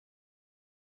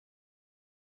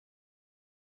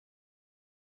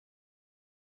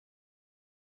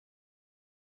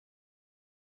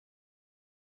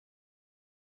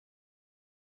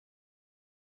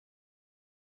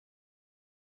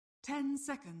10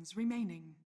 seconds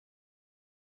remaining.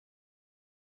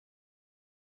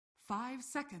 5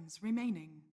 seconds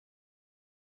remaining.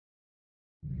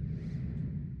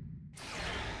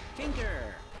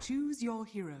 Tinker! Choose your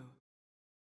hero.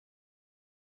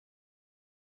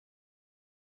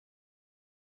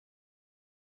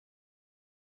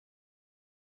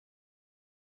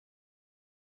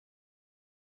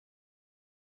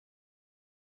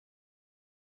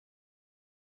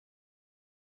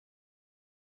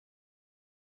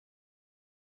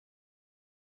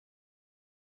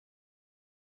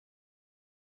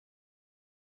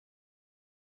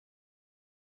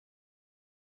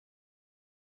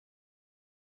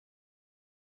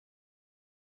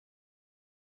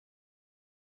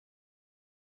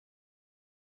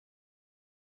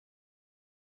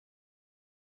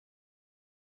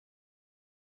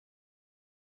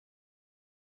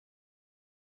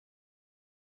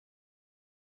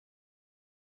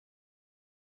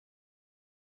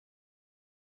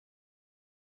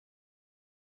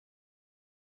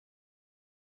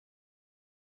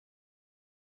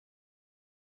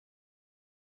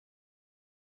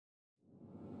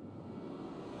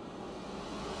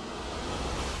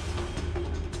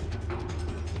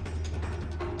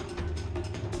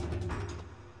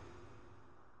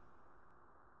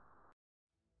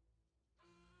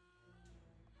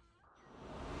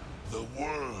 The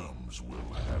worms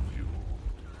will have you.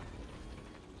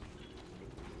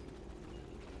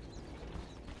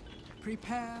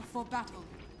 Prepare for battle.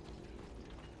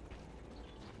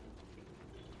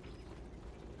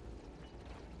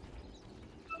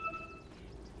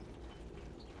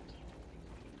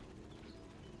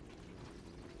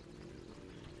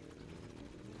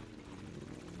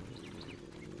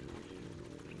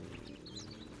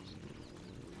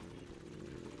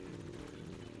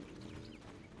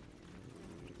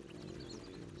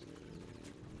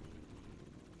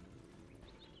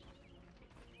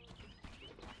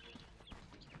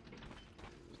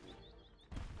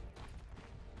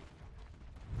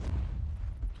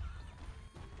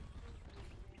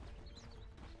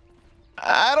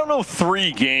 I don't know if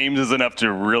 3 games is enough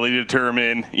to really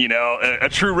determine, you know, a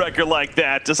true record like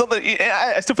that. Just something,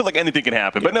 I still feel like anything can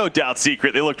happen, but no doubt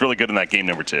Secret, they looked really good in that game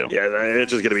number 2. Yeah,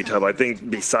 it's just going to be tough. I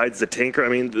think besides the Tinker, I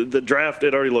mean, the draft,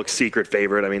 it already looks Secret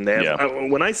favorite. I mean, they have,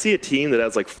 when I see a team that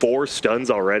has like 4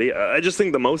 stuns already, I just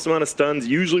think the most amount of stuns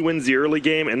usually wins the early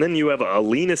game, and then you have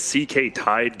Alina CK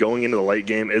tied going into the late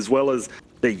game, as well as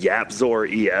the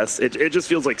YapzOr ES. It just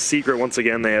feels like Secret, once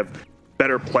again, they have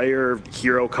better player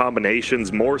hero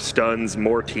combinations, more stuns,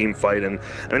 more team fight, and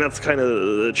I mean that's kind of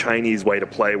the Chinese way to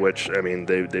play, which I mean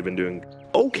they've been doing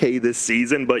okay this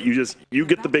season, but you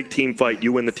get the big team fight,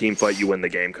 you win the team fight, you win the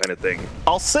game kind of thing.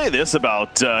 I'll say this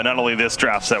about not only this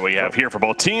draft set we have here for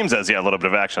both teams, as a little bit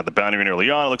of action at the boundary rune early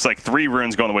on. It looks like 3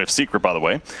 runes going the way of Secret, by the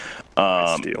way.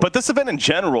 But this event in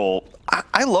general,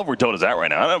 I love where Dota's at right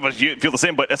now. I don't know if you feel the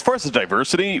same, but as far as the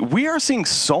diversity, we are seeing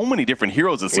so many different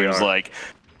heroes, it seems like.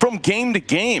 From game to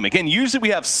game. Again, usually we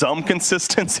have some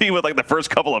consistency with like the first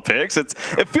couple of picks. It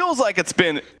feels like it's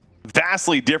been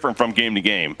vastly different from game to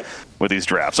game with these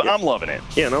drafts. So I'm loving it.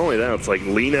 Yeah, not only that, it's like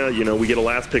Lina, you know, we get a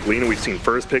last pick Lina, we've seen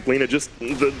first pick Lina. Just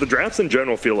the drafts in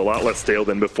general feel a lot less stale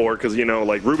than before because, you know,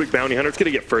 like Rubik Bounty Hunter's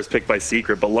going to get first pick by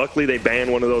Secret, but luckily they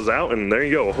banned one of those out, and there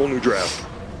you go, a whole new draft.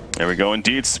 There we go,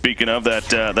 indeed. Speaking of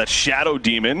that Shadow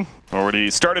Demon,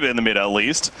 already started in the mid at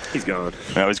least. He's gone.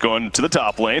 Now he's going to the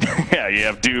top lane. Yeah, you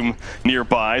have Doom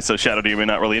nearby, so Shadow Demon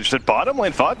not really interested. Bottom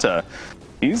lane, FATA.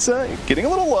 He's getting a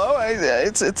little low.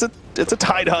 It's a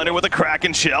Tide Hunter with a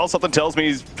Kraken shell. Something tells me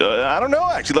he's, I don't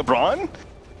know, actually. LeBron?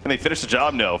 Can they finish the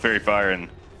job? No. Fairy Fire, and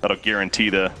that'll guarantee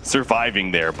the surviving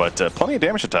there, but plenty of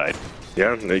damage to Tide.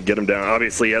 Yeah, they get him down.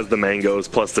 Obviously, he has the mangoes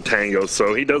plus the tangos,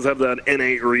 so he does have that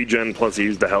innate regen, plus he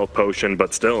used the health potion,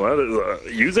 but still, that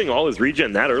is, using all his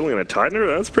regen that early in a Tidener,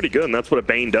 that's pretty good, and that's what a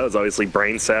Bane does. Obviously,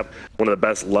 Brain Sap, one of the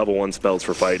best level 1 spells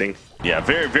for fighting. Yeah,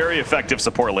 very, very effective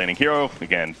support laning hero.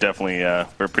 Again, definitely a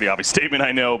pretty obvious statement,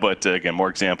 I know, but again, more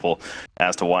example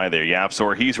as to why there.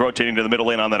 YapzOr, he's rotating to the middle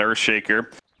lane on that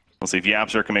Earthshaker. We'll see if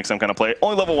YapzOr can make some kind of play.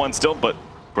 Only level 1 still, but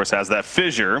of course has that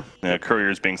fissure. Courier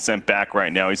is being sent back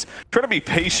right now. He's trying to be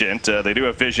patient. They do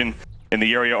have vision in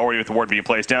the area already with the ward being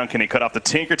placed down. Can he cut off the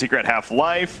Tinker? Tinker at half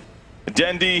life.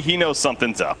 Dendi, he knows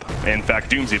something's up. In fact,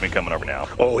 Doom's even coming over now.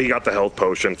 Oh, he got the health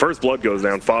potion. First blood goes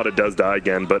down. FATA does die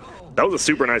again, but that was a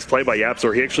super nice play by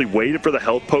YapzOr. He actually waited for the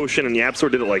health potion, and YapzOr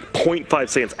did it like 0.5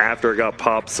 seconds after it got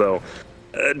popped, so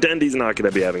Dendi's not going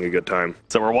to be having a good time.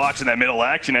 So we're watching that middle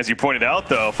action, as you pointed out,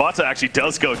 though. FATA actually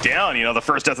does go down. You know, the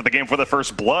first death of the game for the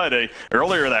first blood.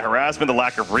 Earlier, that harassment, the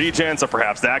lack of regen, so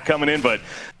perhaps that coming in. But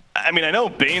I mean, I know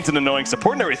Bane's an annoying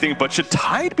support and everything, but should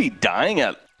Tide be dying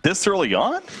at this early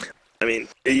on? I mean,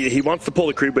 he wants to pull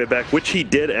the creep wave back, which he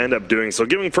did end up doing. So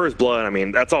giving first blood, I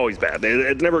mean, that's always bad.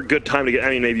 It's never a good time to get.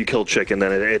 I mean, maybe you kill chicken,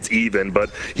 then it's even.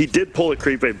 But he did pull the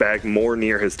creep wave back more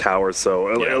near his tower,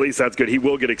 so at least that's good. He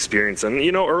will get experience, and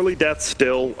you know, early deaths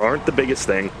still aren't the biggest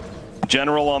thing.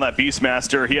 General on that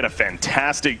Beastmaster, he had a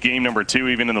fantastic game number 2,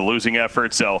 even in the losing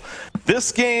effort. So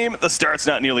this game, the start's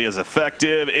not nearly as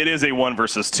effective. It is a 1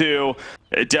 versus 2.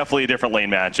 Definitely a different lane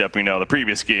matchup. You know, the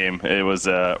previous game, it was,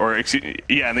 and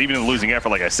even in the losing effort,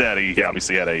 like I said, he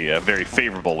obviously had a very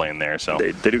favorable lane there. So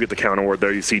they do get the counter ward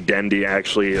there. You see Dendy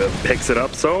actually picks it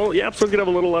up. So YapzOr's gonna have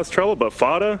a little less trouble, but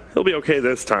FATA, he'll be okay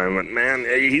this time. But man,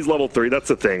 he's level 3. That's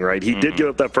the thing, right? He did give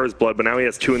up that first blood, but now he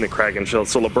has 2 in the Kraken shell.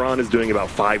 So LeBron is doing about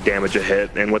 5 damage a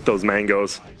hit, and with those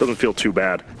mangoes, doesn't feel too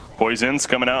bad. Poisons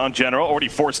coming out on General. Already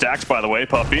 4 stacks, by the way,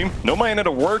 Puppey. No mana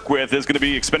to work with. Is going to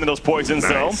be expending those poisons,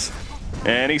 though.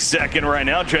 And he's second right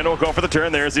now. General going for the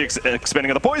turn. There's the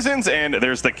expending of the poisons, and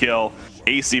there's the kill.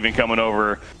 Ace even coming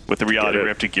over with the Reality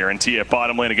Rift to guarantee it.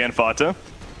 Bottom lane again, FATA.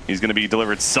 He's going to be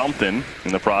delivered something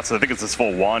in the process. I think it's his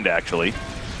full wand, actually.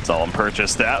 Saw him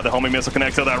purchase that. The homing missile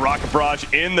connects to that rocket barrage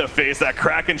in the face. That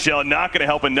Kraken shell not going to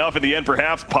help enough in the end,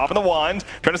 perhaps. Popping the wand.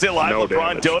 Trying to stay alive. No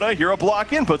LeBron Dota. Hero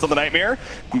block in. Puts on the Nightmare.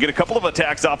 Can get a couple of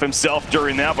attacks off himself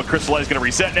during that, but Crystallize is going to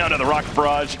reset now to the rocket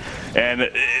barrage.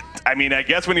 And I mean, I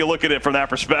guess when you look at it from that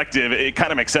perspective, it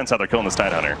kind of makes sense how they're killing this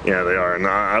Tidehunter. Yeah, they are. And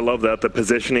I love that. The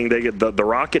positioning, they get the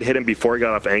rocket hit him before he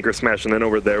got off Anchor Smash, and then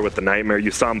over there with the Nightmare,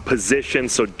 you saw him position,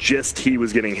 so just he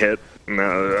was getting hit.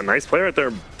 A nice play right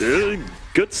there.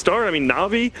 Good start. I mean,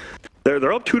 Navi,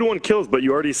 they're up 2-1 kills, but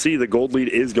you already see the gold lead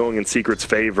is going in Secret's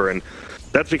favor, and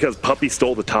that's because Puppey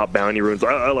stole the top bounty runes.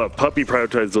 I love Puppey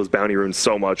prioritizes those bounty runes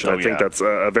so much, and I think that's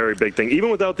a very big thing. Even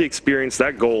without the experience,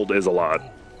 that gold is a lot.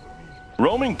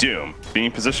 Roaming Doom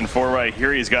being positioned 4 right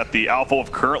here. He's got the Alpha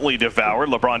Wolf currently devoured.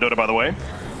 LeBron Dota, by the way,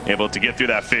 able to get through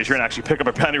that fissure and actually pick up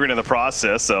a bounty rune in the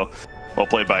process. So well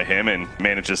played by him and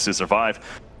manages to survive.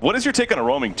 What is your take on a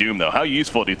Roaming Doom, though? How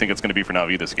useful do you think it's going to be for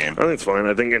Navi this game? I think it's fine.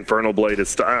 I think Infernal Blade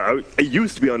is... it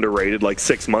used to be underrated like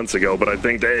 6 months ago, but I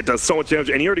think it does so much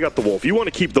damage. And you already got the Wolf. You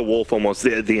want to keep the Wolf almost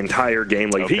the entire game.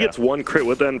 Like, if he gets 1 crit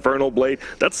with that Infernal Blade,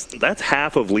 that's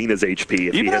half of Lena's HP.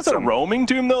 If Even as a Roaming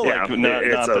Doom, though? Yeah, like, not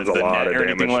a lot of or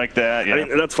anything damage. like that? Yeah. I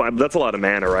mean, that's fine. But that's a lot of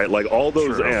mana, right? Like, all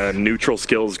those neutral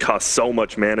skills cost so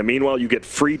much mana. Meanwhile, you get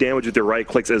free damage with your right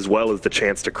clicks as well as the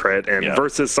chance to crit. And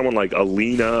versus someone like a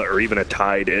Lena or even a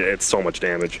Tide, it's so much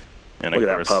damage. And look of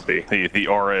at course, that Puppey. The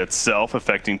aura itself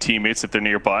affecting teammates if they're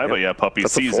nearby, but yeah, Puppey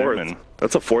sees him. And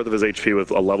that's a 4th of his HP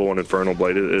with a level 1 Infernal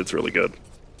Blade. It's really good.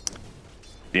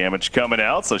 Damage coming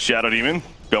out, so Shadow Demon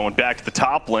going back to the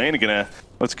top lane.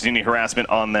 Let's continue harassment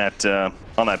on that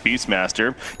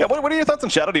Beastmaster. Yeah, what are your thoughts on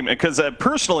Shadow Demon? Because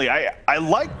personally, I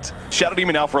liked Shadow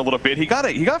Demon now for a little bit. He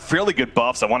got fairly good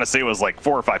buffs. I want to say it was like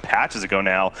 4 or 5 patches ago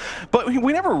now, but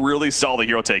we never really saw the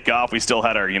hero take off. We still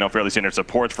had our fairly standard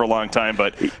supports for a long time,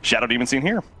 but Shadow Demon seen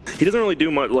here. He doesn't really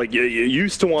do much. Like you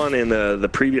used to want in the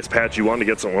previous patch, you wanted to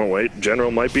get some. Oh wait,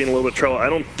 General might be in a little bit of trouble. I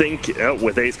don't think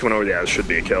with Ace coming over, it should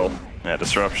be a kill. Yeah,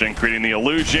 Disruption creating the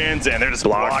illusions, and they're just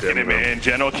blocking him in.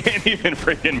 General can't even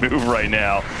freaking move right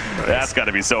now. Nice. That's got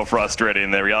to be so frustrating.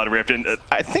 The Reality Rift, and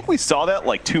I think we saw that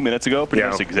like 2 minutes ago. Pretty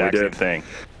much the exact same thing.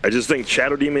 I just think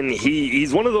Shadow Demon,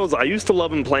 he's one of those, I used to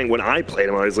love him playing when I played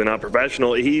him, obviously not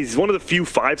professional. He's one of the few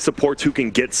 5 supports who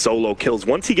can get solo kills.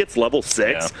 Once he gets level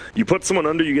 6, you put someone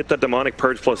under, you get that Demonic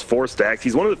Purge plus 4 stacks.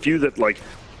 He's one of the few that, like,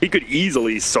 he could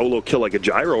easily solo kill like a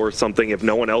Gyro or something if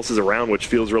no one else is around, which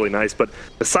feels really nice. But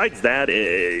besides that,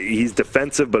 he's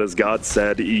defensive, but as God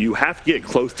said, you have to get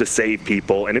close to save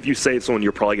people. And if you save someone,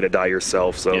 you're probably going to die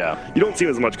yourself. So you don't see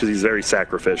him as much because he's very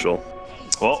sacrificial.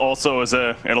 Well, also as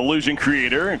an illusion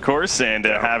creator, of course, and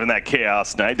having that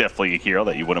Chaos Knight, definitely a hero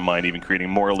that you wouldn't mind even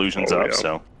creating more illusions of.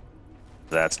 So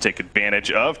that's take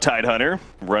advantage of Tidehunter,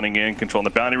 running in, controlling the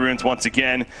bounty runes once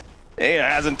again. He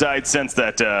hasn't died since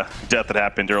that death that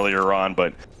happened earlier on,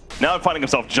 but now finding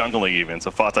himself jungling even, so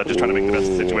FATA just trying to make the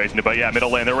best of the situation. But yeah, middle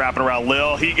lane, they're wrapping around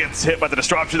Lil. He gets hit by the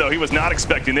Disruption, though. He was not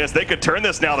expecting this. They could turn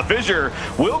this now. The Fissure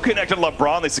will connect to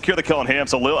LeBron. They secure the kill on him,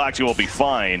 so Lil actually will be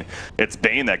fine. It's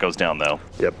Bane that goes down, though.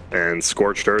 Yep, and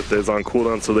Scorched Earth is on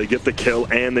cooldown, so they get the kill,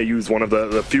 and they use one of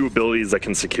the few abilities that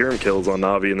can secure him kills on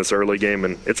Navi in this early game,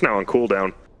 and it's now on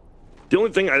cooldown. The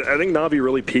only thing, I think Navi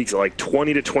really peaks at like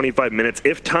 20 to 25 minutes.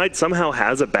 If Tide somehow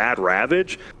has a bad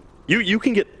Ravage, you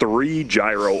can get 3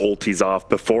 Gyro ultis off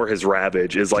before his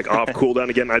Ravage is like off cooldown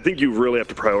again. I think you really have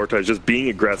to prioritize just being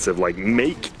aggressive. Like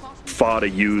make FATA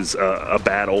use a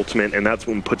bad ultimate, and that's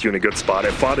when puts you in a good spot.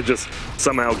 If FATA just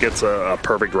somehow gets a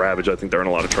perfect Ravage, I think they're in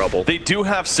a lot of trouble. They do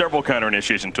have several counter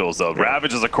initiation tools, though. Yeah.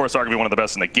 Ravage is, of course, arguably one of the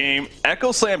best in the game.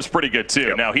 Echo Slam's pretty good, too.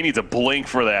 Yep. Now, he needs a blink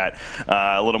for that,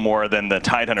 a little more than the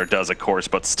Tidehunter does, of course,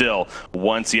 but still,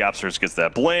 once YapzOr gets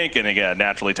that blink, and again,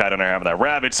 naturally Tidehunter having that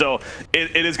Ravage, so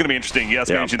it is going to be interesting. Yes,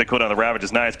 yeah. Managing the cooldown on the Ravage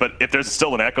is nice, but if there's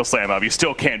still an Echo Slam up, you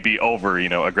still can't be over,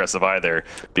 aggressive either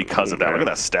because of that. Look at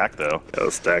that stack, though. Yeah,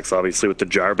 those stacks, obviously, with the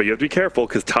Jar, but you have to be careful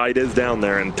because Tide is down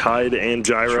there, and Tide and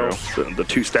Gyro, the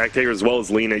two stack takers, as well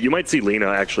as Lina. You might see Lina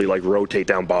actually like rotate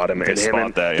down bottom, and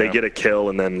they get a kill,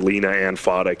 and then Lina and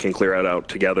FATA can clear it out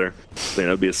together. So, that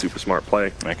would be a super smart play.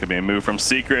 That could be a move from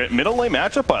Secret. Middle lane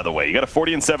matchup, by the way. You got a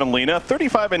 40-7 Lina,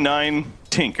 35-9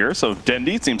 Tinker. So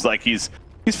Dendi seems like he's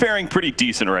faring pretty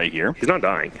decent right here. He's not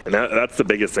dying, and that's the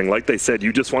biggest thing. Like they said,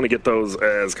 you just want to get those,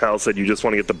 as Kyle said, you just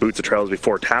want to get the Boots of Trails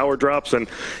before Tower drops, and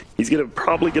he's going to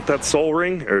probably get that Soul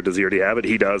Ring, or does he already have it?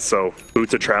 He does, so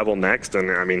Boots of Travel next,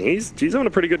 and I mean, he's having a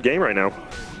pretty good game right now.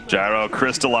 Gyro,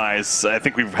 Crystallize. I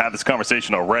think we've had this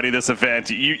conversation already this event.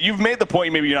 You've made the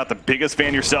point, maybe you're not the biggest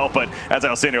fan yourself, but as I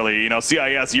was saying earlier,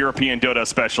 CIS, European Dota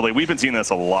especially, we've been seeing this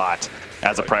a lot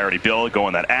as a priority build,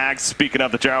 going that Axe. Speaking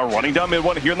of the Gyro, running down mid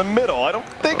one here in the middle. I don't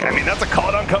think, I mean, that's a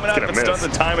call down coming out. If it stuns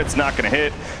in time, it's not going to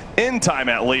hit. In time,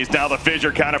 at least. Now the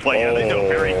Fissure counterplay. Yeah, they go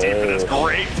very deep for this.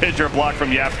 Great Fissure block from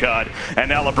Yapcod. And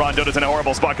now LeBron Dota's in a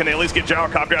horrible spot. Can they at least get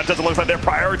Gyrocopter out? Doesn't look like they're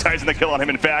prioritizing the kill on him,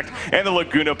 in fact. And the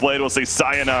Laguna Blade will say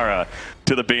sayonara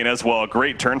to the Bane as well.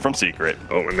 Great turn from Secret.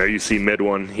 Oh, and there you see mid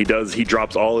one. He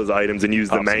drops all his items and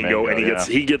uses the mango, and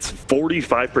he gets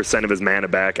 45% of his mana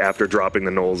back after dropping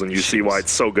the nulls, and you see why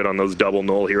it's so good on those double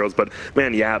null heroes. But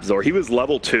man, YapzOr, he was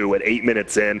level 2 at 8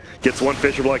 minutes in, gets one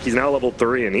Fissure block, he's now level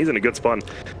 3, and he's in a good spot.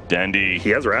 Dendi.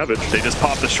 He has Ravage. They just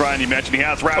popped the Shrine. You mentioned he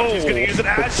has Ravage. He's going to use it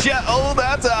as Oh,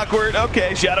 that's awkward.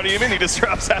 Okay, Shadow Demon. He just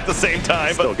drops at the same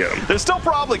time. Still get him. They're still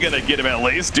probably going to get him at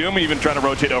least. Doom even trying to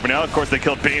rotate over now. Of course, they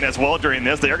killed Bane as well during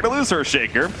this. They are going to lose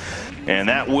Earthshaker. And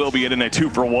that will be it in a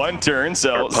 2-for-1 turn.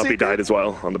 So Puppey died as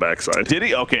well on the backside. Did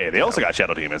he? Okay, they also got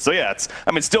Shadow Demon. So yeah, it's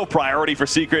still priority for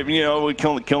Secret.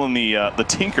 Killing the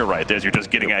Tinker right there as you're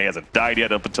just getting at. He hasn't died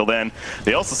yet up until then.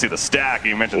 They also see the stack.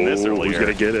 You mentioned this earlier. Who's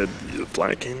gonna get it?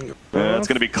 Flanking. It's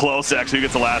gonna be close. Actually, who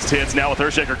gets the last hits? Now with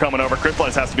Earthshaker coming over,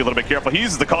 Crystallize has to be a little bit careful. He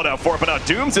uses the call down for it, but now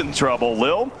Doom's in trouble.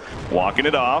 Lil walking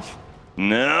it off.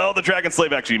 No, the Dragon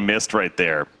Slave actually missed right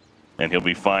there. And he'll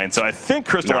be fine. So I think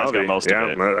Crystallize got most of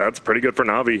it. Yeah, that's pretty good for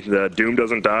Navi. The Doom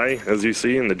doesn't die, as you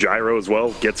see, and the Gyro as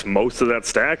well gets most of that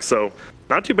stack. So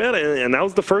not too bad. And that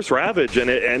was the first Ravage. And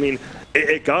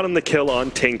it got him the kill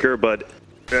on Tinker, but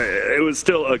it was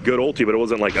still a good ulti, but it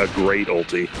wasn't like a great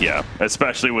ulti. Yeah,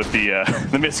 especially with the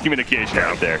miscommunication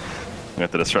out there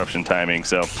with the disruption timing.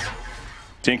 So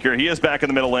Tinker, he is back in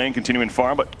the middle lane, continuing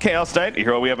farm, but Chaos Knight, a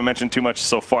hero we haven't mentioned too much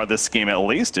so far this game at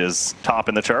least, is top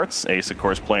in the charts. Ace, of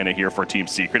course, playing it here for Team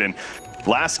Secret. And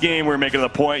last game, we were making the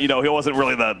point, he wasn't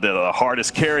really the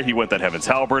hardest carry. He went that Heaven's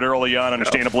Halberd early on,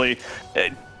 understandably. No.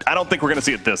 I don't think we're going to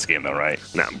see it this game, though, right?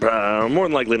 No, more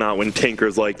than likely not when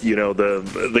Tinker's like,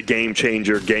 the game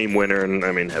changer, game winner, and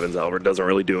I mean, Heaven's Halberd doesn't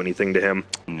really do anything to him.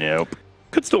 Nope.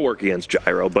 Could still work against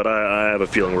Gyro, but I have a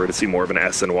feeling we're going to see more of an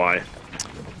S and Y.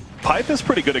 Pipe is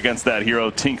pretty good against that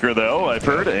hero Tinker, though, I've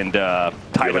heard, and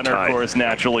Tidehunter, of course,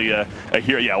 naturally a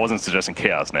hero. Yeah, I wasn't suggesting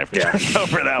Chaos Knife. Yeah,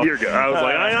 for that. You're good. I was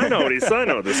like, I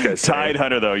know what this guy's saying.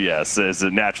 Tidehunter, though, yes, is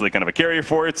naturally kind of a carrier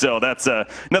for it, so that's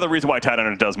another reason why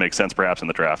Tidehunter does make sense, perhaps, in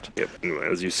the draft. Yep,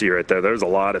 as you see right there, there's a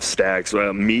lot of stacks,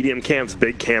 medium camps,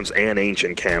 big camps, and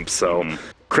ancient camps, so...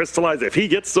 Crystallize, if he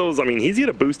gets those, I mean, he's going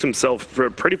to boost himself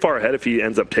pretty far ahead if he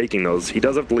ends up taking those. He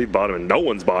does have to leave bottom, and no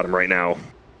one's bottom right now.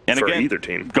 And for again, either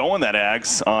team. Going that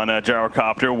Axe on a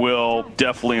Gyrocopter will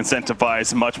definitely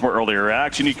incentivize much more earlier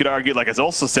action. You could argue, like I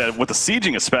also said, with the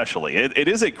sieging especially, it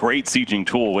is a great sieging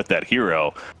tool with that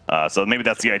hero. So maybe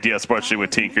that's the idea, especially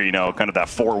with Tinker, kind of that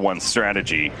 4-1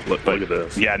 strategy. Look at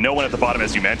this. Yeah, no one at the bottom,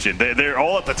 as you mentioned. They're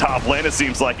all at the top lane, it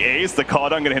seems like. Ace, the Call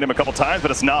Down, going to hit him a couple times,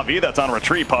 but it's Navi that's on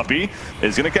retreat. Puppey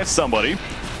is going to catch somebody.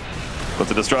 With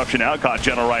the disruption out, caught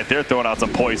General right there, throwing out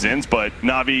some poisons, but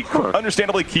Navi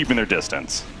understandably keeping their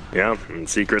distance. Yeah, in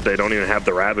Secret, they don't even have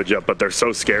the Ravage up, but they're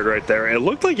so scared right there. It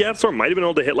looked like YapzOr might have been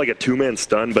able to hit like a 2-man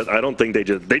stun, but I don't think they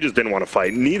just didn't want to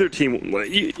fight. Neither team,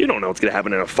 you don't know what's going to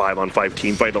happen in a 5-on-5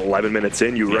 team fight 11 minutes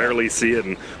in. You rarely see it,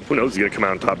 and who knows who's going to come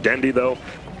out on top. Dendi, though,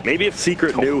 maybe if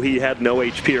Secret knew he had no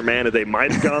HP or mana, they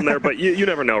might have gone there, but you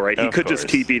never know, right? He could just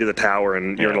TP to the tower,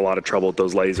 and you're in a lot of trouble with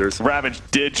those lasers. Ravage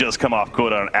did just come off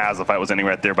cooldown as the fight was ending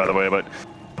right there, by the way, but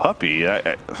Puppey,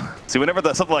 see, whenever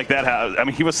something like that happens, I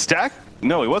mean, he was stacked.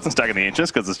 No, he wasn't stacking the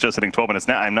Ancients because it's just hitting 12 minutes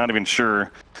now. I'm not even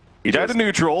sure He died to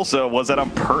neutral, so was that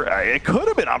on it could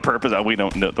have been on purpose. We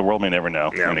don't know. The world may never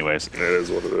know. Yeah, anyways. It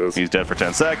is what it is. He's dead for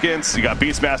 10 seconds. You got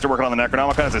Beastmaster working on the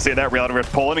Necronomicon. As I say that, Reality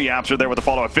Rift pulling. YapzOr there with the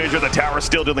follow-up fissure. The tower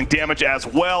still dealing damage as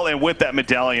well, and with that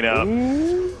medallion up,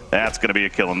 that's going to be a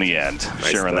kill in the end. Nice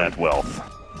sharing that wealth.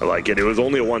 I like it. It was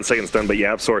only a 1 second stun, but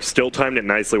YapzOr still timed it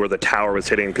nicely where the tower was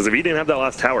hitting. Because if he didn't have that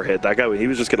last tower hit, that guy, he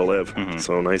was just going to live.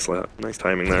 So nice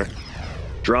timing there.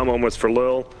 Drum almost for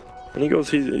Lil. And he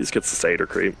just gets the Satyr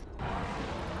creep.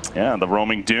 Yeah, the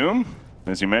roaming Doom.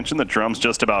 As you mentioned, the drum's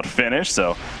just about finished,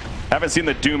 so haven't seen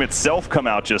the Doom itself come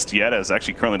out just yet, as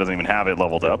actually currently doesn't even have it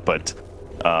leveled up, but...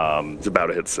 it's about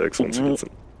to hit 6 once he hits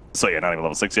it. So yeah, not even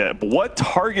level 6 yet. But what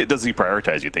target does he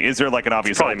prioritize, you think? Is there like an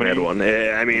obvious probably mid one.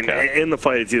 I mean, in the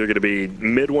fight, it's either going to be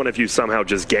mid one if you somehow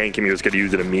just gank him, you're just going to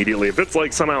use it immediately. If it's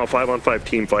like somehow a 5-on-5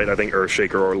 team fight, I think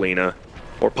Earthshaker or Lina.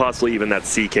 Or possibly even that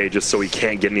CK, just so he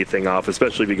can't get anything off,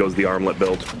 especially if he goes the armlet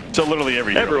build. So literally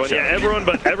everyone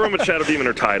but Shadow Demon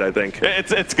are tied, I think.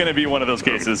 It's going to be one of those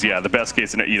cases, yeah. The best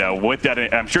case, with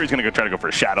that, I'm sure he's going to try to go for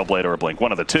a Shadow Blade or a Blink,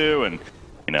 one of the two, and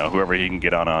whoever he can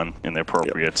get on in the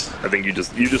appropriate. Yep. I think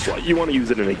you want to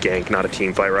use it in a gank, not a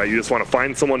team fight, right? You just want to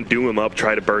find someone, doom him up,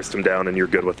 try to burst him down, and you're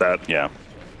good with that. Yeah.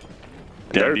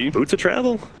 Boots of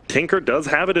Travel. Tinker does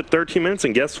have it at 13 minutes,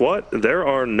 and guess what? There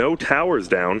are no towers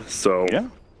down, so... Yeah.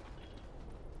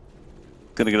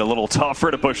 Gonna get a little tougher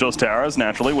to push those towers,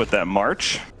 naturally, with that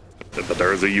march. But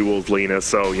there's a Yule's Lina,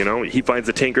 so, he finds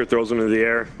a Tinker, throws him into the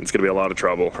air. It's gonna be a lot of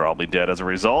trouble. Probably dead as a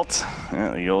result.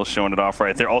 Yeah, Yule's showing it off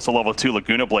right there. Also, level 2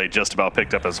 Laguna Blade just about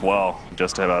picked up as well.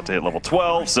 Just about to hit level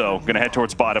 12, so gonna head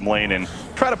towards bottom lane and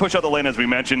try to push out the lane, as we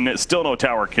mentioned. Still no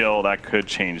tower kill. That could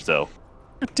change, though,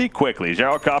 pretty quickly.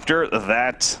 Gyrocopter,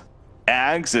 that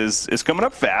Ags is coming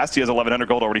up fast. He has 1,100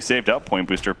 gold already saved up. Point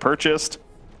booster purchased.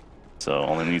 So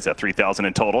only needs that 3,000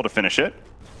 in total to finish it.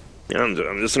 Yeah, I'm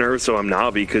just nervous, so I'm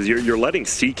Navi, because you're letting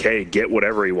CK get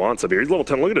whatever he wants up here. He's level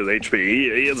 10. Look at his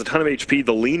HP. He has a ton of HP.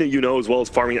 The Lina, as well as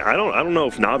farming. I don't know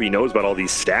if Navi knows about all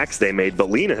these stacks they made, but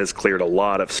Lina has cleared a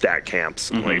lot of stack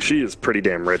camps. Like, she is pretty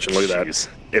damn rich, and look at that.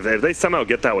 If they somehow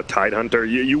get that with Tidehunter,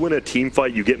 you win a team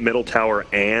fight, you get middle tower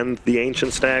and the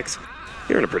ancient stacks,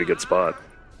 you're in a pretty good spot.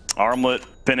 Armlet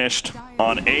finished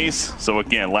on Ace. So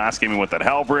again, last game with that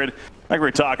Halberd. Like we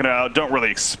were talking about, don't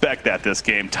really expect that this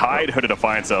game. Tied Hood of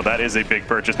Defiance, though, that is a big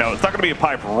purchase. Now, it's not going to be a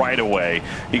pipe right away.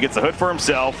 He gets the Hood for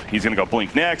himself. He's going to go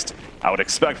Blink next. I would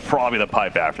expect probably the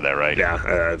pipe after that, right? Yeah,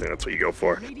 I think that's what you go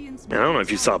for. And I don't know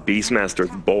if you saw Beastmaster's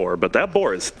boar, but that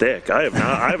boar is thick. I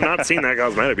have not seen that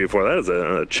cosmetic before. That is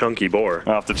a chunky boar.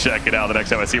 I'll have to check it out the next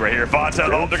time I see right here. FATA, they're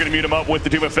going to mute him up with the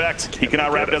Doom effect. He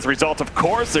cannot wrap it as a result. Of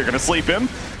course, they're going to sleep him.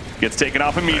 Gets taken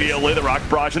off immediately. The rock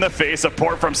barrage in the face.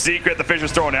 Support from Secret. The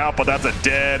Fisher's thrown out, but that's a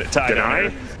dead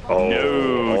Tidehunter. Oh,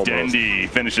 no, almost. Dendy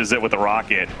finishes it with a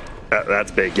rocket.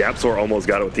 That's big. YapzOr almost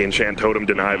got it with the Enchant Totem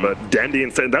deny, but Dendy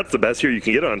instead, that's the best here you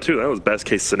can get on too. That was best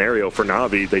case scenario for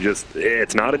Navi.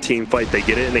 It's not a team fight. They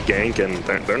get it in a gank, and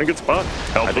they're in a good spot.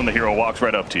 Helps when the hero walks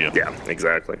right up to you. Yeah,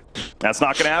 exactly. That's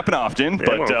not going to happen often,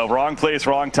 but wrong place,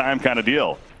 wrong time kind of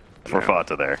deal for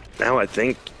FATA there. Now I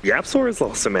think YapzOr is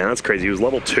awesome, man. That's crazy. He was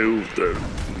level 2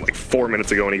 like 4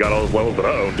 minutes ago, and he got all his levels, but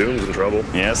uh-oh, Doom's in trouble.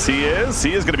 Yes, he is.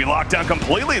 He is going to be locked down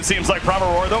completely, it seems like.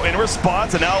 Primal Roar, though, in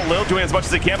response, and now Lil doing as much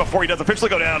as he can before he does officially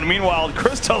go down. Meanwhile,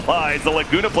 Crystallize the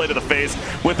Laguna Blade to the face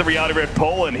with the Reality Rift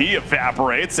pull, and he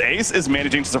evaporates. Ace is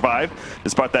managing to survive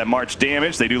despite that March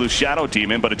damage. They do lose Shadow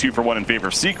Demon, but a 2-for-1 in favor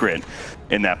of Secret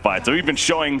in that fight. So even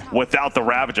showing without the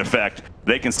Ravage effect,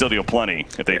 they can still deal plenty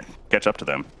if they catch up to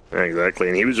them. Exactly,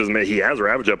 and he has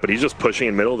Ravage up, but he's just pushing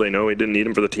in middle. They know he didn't need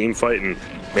him for the team fight, and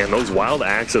man, those Wild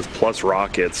Axes plus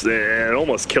Rockets, it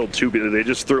almost killed two. They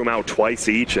just threw them out twice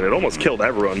each, and it almost killed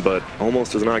everyone, but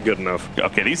almost is not good enough.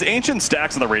 Okay, these ancient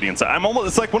stacks on the Radiant side,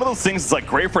 it's like one of those things that's like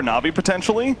great for Navi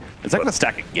potentially. Is that going to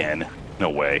stack again? No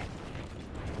way.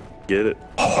 Get it?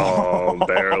 Oh,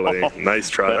 barely. Nice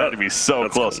try. That had to be so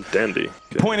close. Dendy.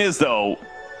 Point is, though,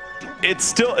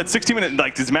 it's 16 minutes,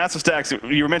 like these massive stacks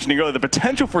you were mentioning earlier, the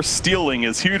potential for stealing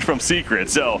is huge from Secret.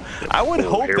 So I would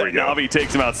hope that Navi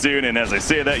takes him out soon. And as I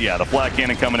say that, yeah, the flat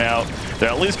cannon coming out, they're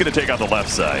at least going to take out the left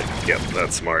side. Yep,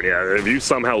 that's smart. Yeah, if you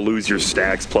somehow lose your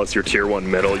stacks plus your tier 1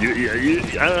 middle,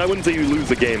 I wouldn't say you lose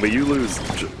the game, but you lose,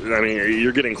 I mean,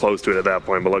 you're getting close to it at that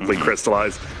point. But luckily,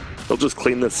 Crystallize, they'll just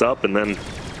clean this up, and then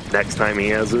next time he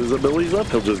has his abilities up,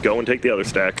 he'll just go and take the other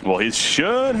stack. Well, he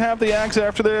should have the axe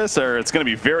after this, or it's going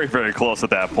to be very, very close at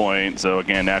that point. So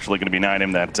again, naturally going to be 9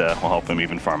 him. That will help him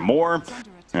even farm more.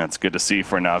 That's good to see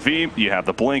for Navi. You have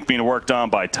the Blink being worked on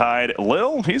by Tide.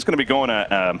 Lil, he's going to be going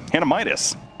to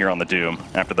Hanamitis here on the Doom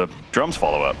after the drums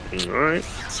follow up. All right,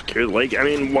 secure the lake. I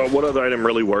mean, what other item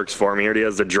really works for him? He already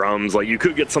has the drums. Like, you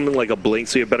could get something like a Blink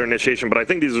so you have better initiation, but I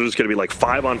think these are just going to be like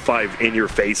 5-on-5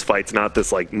 in-your-face fights, not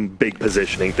this like big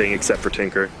positioning thing, except for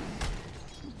Tinker.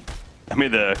 I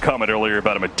made the comment earlier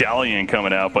about a medallion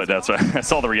coming out, but that's I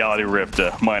saw the reality rift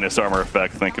minus armor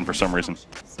effect, thinking for some reason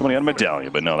somebody had a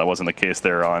medallion, but no, that wasn't the case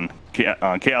there on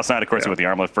Chaos Knight. Of course, with the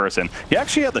armlet first, and he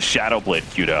actually had the Shadow Blade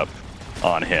queued up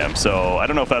on him. So I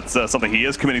don't know if that's something he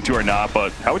is committing to or not,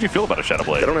 but how would you feel about a Shadow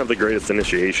Blade? They don't have the greatest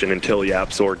initiation until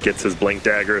YapzOr gets his Blink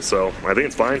Dagger, so I think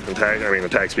it's fine.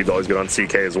 Attack speed's always good on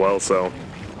CK as well, so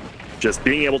just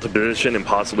being able to position and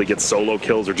possibly get solo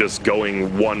kills or just going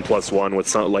 1+1 with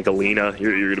something like Alina,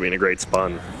 you're going to be in a great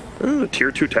spot. The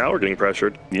tier 2 tower getting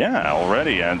pressured. Yeah,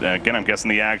 already. And again, I'm guessing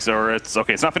the YapzOr, it's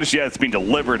okay, it's not finished yet. It's being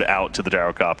delivered out to the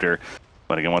gyrocopter.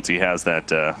 But again, once he has that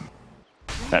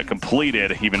that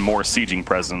completed, even more sieging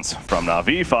presence from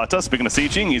Navi. FATA, speaking of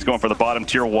sieging, he's going for the bottom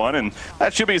tier 1, and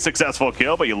that should be a successful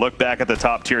kill, but you look back at the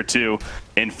top tier 2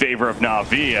 in favor of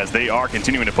Navi as they are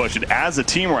continuing to push it as a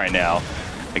team right now.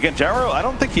 Again, Jaro, I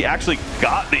don't think he actually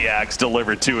got the axe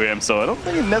delivered to him, so I don't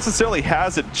think he necessarily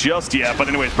has it just yet. But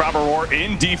anyways, proper roar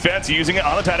in defense, using it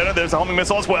on the Titan. There's a homing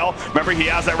missile as well. Remember, he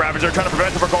has that Ravager trying to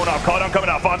prevent him from going off. Call down coming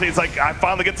out. Fonte, it's like, I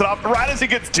finally gets it off right as he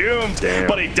gets doomed. Damn.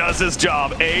 But he does his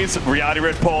job. Ace, reality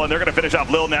rift pull, and they're going to finish off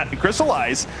Lil Nat and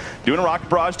Crystallize. Doing a rocket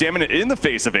barrage, jamming it in the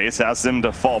face of Ace, has him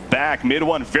to fall back. Mid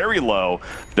one very low.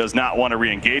 Does not want to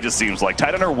re-engage, it seems like.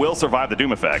 Titanner will survive the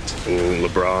Doom effect. Ooh,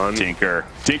 LeBron.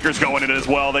 Tinker's going in as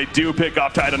well. They do pick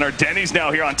off Titanner. Denny's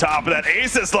now here on top of that.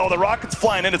 Ace is low. The rocket's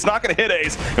flying in. It's not going to hit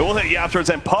Ace. It will hit YapzOr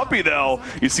and Puppey, though.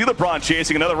 You see LeBron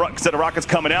chasing another set of rockets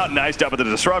coming out. Nice job at the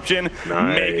disruption.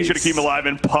 Nice. Making sure to keep him alive,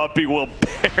 and Puppey will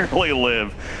barely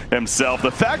live himself.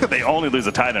 The fact that they only lose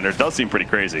a Titanner does seem pretty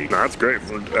crazy. No, that's great.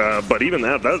 But even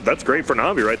that's great for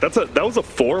Navi, right? That was a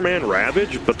 4-man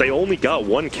Ravage, but they only got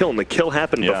 1 kill, and the kill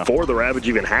happened before the Ravage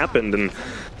even happened, and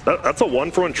that's a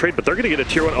 1-for-1 trade, but they're going to get a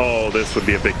tier 1. Oh, this would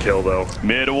be a big kill, though.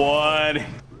 Mid 1.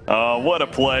 Oh, what a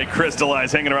play.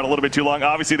 Crystallize hanging around a little bit too long.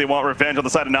 Obviously, they want revenge on the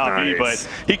side of Navi, but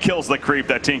he kills the creep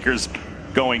that Tinker's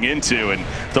going into, and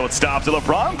so it stops. And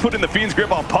LeBron put in the Fiend's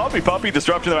grip on Puppey. Puppey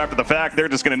disrupting them after the fact. They're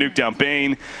just going to nuke down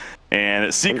Bane.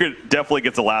 And Secret definitely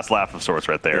gets the last laugh of sorts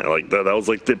right there. Yeah, like that was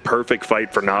like the perfect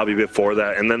fight for Navi before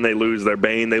that, and then they lose their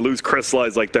Bane. They lose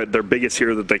Crystallize, like their biggest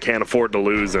hero that they can't afford to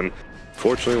lose, and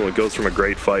fortunately, when it goes from a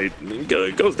great fight,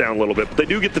 it goes down a little bit, but they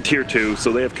do get the tier 2,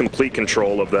 so they have complete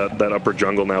control of that upper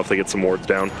jungle now if they get some wards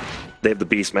down. They have the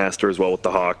Beastmaster as well with the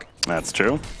Hawk. That's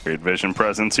true. Great vision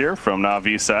presence here from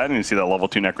Navi's side, and you see that level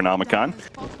 2 Necronomicon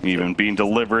even being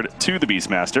delivered to the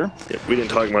Beastmaster. Yeah, we didn't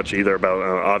talk much either about,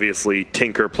 obviously,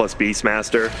 Tinker plus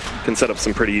Beastmaster can set up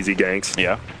some pretty easy ganks.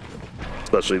 Yeah.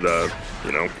 Especially the,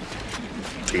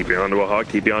 TP onto a Hawk,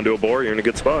 TP onto a Boar, you're in a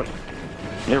good spot.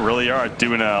 They really are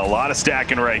doing a lot of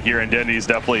stacking right here, and Denny's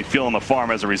definitely feeling the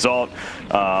farm as a result.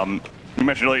 You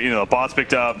mentioned earlier, the bots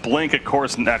picked up. Blink, of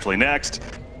course, naturally next.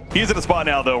 He's at a spot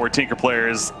now, though, where Tinker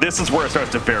players, this is where it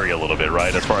starts to vary a little bit,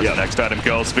 right, as far as the next item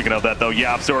goes. Speaking of that, though,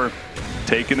 YapzOr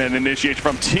taking an initiation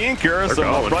from Tinker. So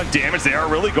upfront damage, they are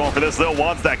really going for this. Lil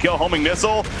wants that kill, homing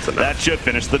missile. That should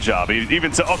finish the job.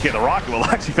 Even so, okay, the rocket will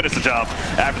actually finish the job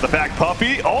after the fact.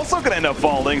 Puppey also going to end up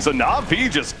falling. So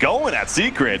Navi just going at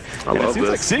Secret. I love it seems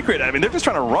like Secret, I mean, they're just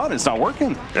trying to run. It's not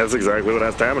working. That's exactly what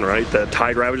has to happen, right? The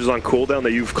Tide Ravage is on cooldown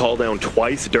that you've called down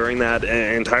twice during that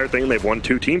entire thing. They've won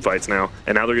 2 team fights now,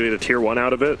 and now they're going to get a tier 1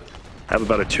 out of it. Have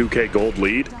about a 2K gold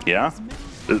lead. Yeah.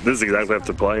 This is exactly how they have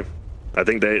to play. I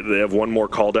think they have 1 more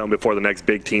call down before the next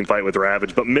big team fight with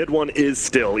Ravage, but mid 1 is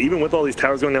still, even with all these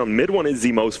towers going down, mid 1 is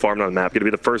the most farmed on the map. Going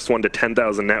to be the first one to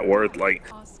 10,000 net worth. Like,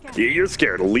 you're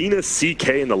scared. Lina CK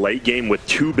in the late game with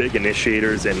 2 big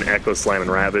initiators in Echo Slam and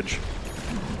Ravage.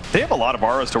 They have a lot of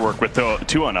auras to work with,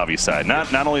 too, on Navi's side.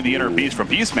 Not only the inner beast from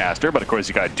Beastmaster, but of course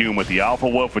you got Doom with the Alpha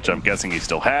Wolf, which I'm guessing he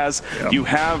still has. Yep. You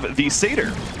have the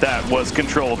Satyr that was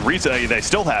controlled recently. They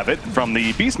still have it from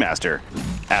the Beastmaster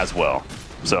as well.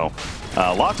 So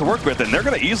a lot to work with, and they're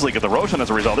going to easily get the Roshan as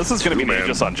a result. This is going to be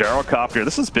just on Gyrocopter.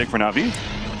 This is big for Navi.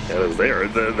 Yeah,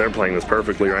 they're playing this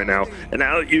perfectly right now. And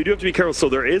now you do have to be careful. So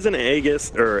there is an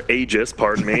Aegis,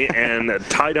 pardon me, and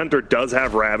Tide Hunter does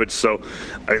have Ravage. So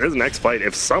I mean, this next fight,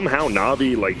 if somehow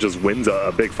Navi just wins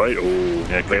a big fight,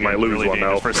 they might lose really one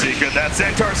now. For Secret, that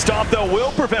Centaur Stomp though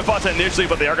will prevent FATA initially,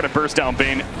 but they are going to burst down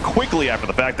Bane quickly after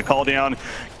the fact. The call down,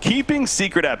 keeping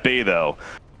Secret at bay though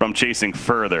from chasing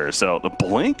further. So the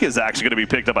Blink is actually going to be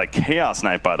picked up by Chaos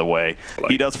Knight, by the way.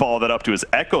 He does follow that up to his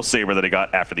Echo Saber that he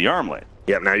got after the armlet.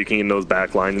 Yeah, now you can get in those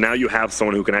back lines. Now you have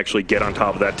someone who can actually get on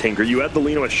top of that Tinker. You had the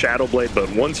Lina with Shadow Blade, but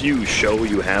once you show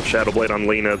you have Shadow Blade on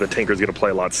Lina, the Tinker's going to play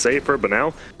a lot safer. But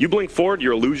now, you blink forward,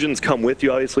 your illusions come with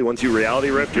you, obviously. Once you Reality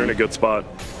Rift, you're in a good spot.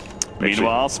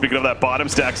 Meanwhile, speaking of that bottom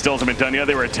stack, still hasn't been done yet.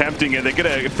 They were attempting it. They get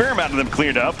a fair amount of them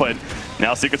cleared up, but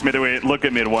now Secret's mid away. Look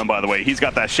at mid one, by the way. He's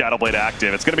got that Shadow Blade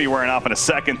active. It's going to be wearing off in a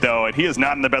second, though, and he is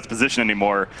not in the best position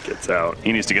anymore. Gets out.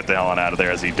 He needs to get the hell on out of there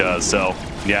as he does. So,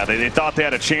 yeah, they thought they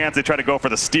had a chance. They tried to go for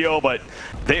the steal, but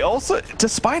they also,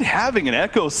 despite having an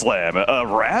Echo Slam, a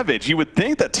Ravage, you would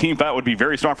think that team fight would be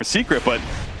very strong for Secret, but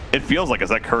it feels like, is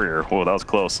that Courier? Whoa, that was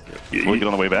close. Will he get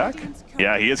on the way back?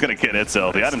 Yeah, he is going to get it, so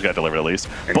the items got delivered at least.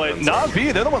 But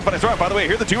Navi, they're the ones fighting strong. By the way,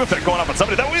 here's the Doom effect going off on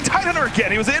somebody. That was Tidehunter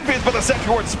again. He was in phase, but the second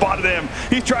ward spotted him.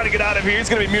 He's trying to get out of here. He's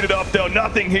going to be muted up, though.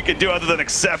 Nothing he can do other than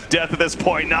accept death at this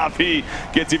point. Navi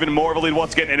gets even more of a lead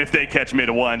once again, and if they catch mid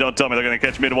one, don't tell me they're going to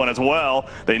catch mid one as well.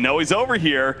 They know he's over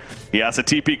here. He has to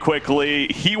TP quickly.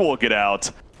 He will get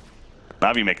out.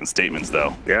 Navi making statements,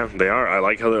 though. Yeah, they are. I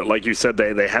like how, like you said,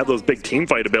 they have those big team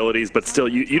fight abilities, but still,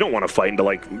 you don't want to fight into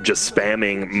like just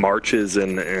spamming marches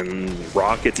and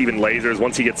rockets, even lasers.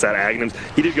 Once he gets that Aghanim's,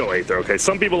 he did go Aether. Okay,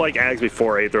 some people like Ags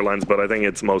before Aether Lens, but I think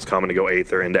it's most common to go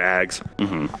Aether into Ags.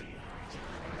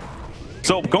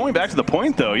 So going back to the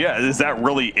point, though, yeah, is that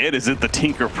really it? Is it the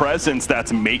Tinker presence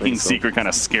that's making Secret kind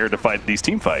of scared to fight these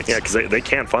team fights? Yeah, because they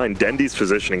can't find. Dendi's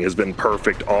positioning has been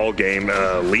perfect all game.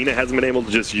 Lina hasn't been able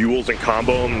to just Yules and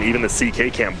combo him. Even the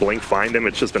CK can't blink find him.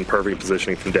 It's just been perfect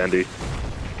positioning from Dendi.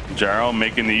 Jaro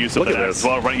making the use of that as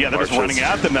well. Yeah, they're just running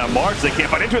at them. That March, they can't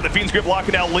fight into it. The Fiend's Grip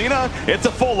locking down Lina. It's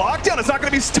a full lockdown. It's not going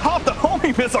to be stopped. The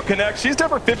homing missile connects. She's down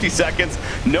for 50 seconds.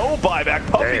 No buyback.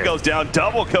 Puppey goes down.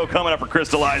 Double kill coming up for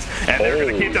Crystallize. And they're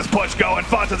going to keep this push going.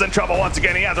 Fonta's in trouble once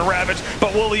again. He has a Ravage,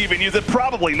 but will he even use it?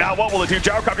 Probably not. What will it do?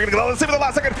 Gyrocopter going to go. Let's see for the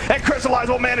last second. And Crystallize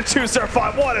will manage to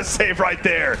survive. What a save right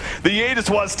there. The Aegis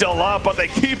was still up, but they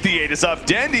keep the Aegis up.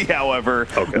 Dendi, however,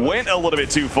 went a little bit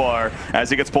too far as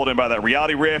he gets pulled in by that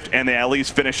Reality Rift, and they at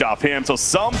least finish off him. So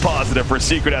some positive for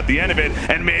Secret at the end of it,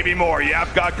 and maybe more.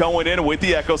 Yap got going in with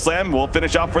the Echo Slam. We'll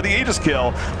finish off for the Aegis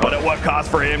kill, but at what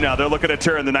cost for him? Now they're looking to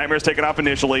turn. The Nightmare's taken off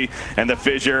initially, and the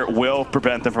Fissure will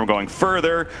prevent them from going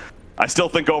further. I still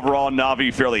think overall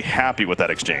Navi fairly happy with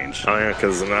that exchange. Oh yeah,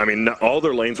 because I mean all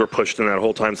their lanes were pushed in that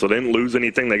whole time, so they didn't lose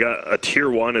anything. They got a tier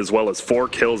 1 as well as 4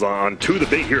 kills on 2 of the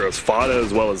big heroes, FATA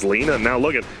as well as Lina. Now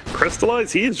look at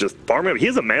Crystallize. He is just farming. He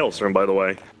has a Maelstrom, by the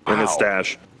way, in his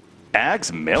stash.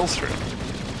 Ags Maelstrom.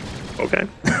 Okay.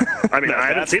 I mean, I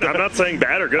haven't seen it. I'm not saying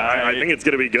bad or good. I think it's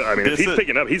going to be good. I mean, if he's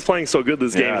picking up, he's playing so good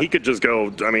this game, he could just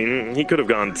go, I mean, he could have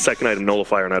gone second item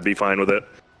Nullifier and I'd be fine with it.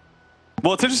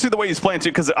 Well, it's interesting the way he's playing,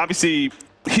 too, because obviously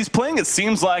he's playing, it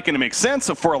seems like, and it makes sense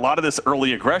for a lot of this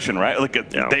early aggression, right? Like,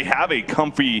 they have a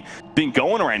comfy thing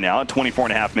going right now at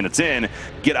 24.5 minutes in.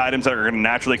 Get items that are going to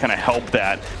naturally kind of help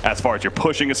that as far as you're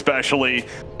pushing, especially.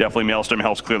 Definitely Maelstrom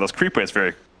helps clear those creep waves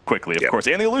very quickly, of course,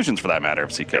 and the illusions for that matter,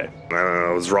 CK.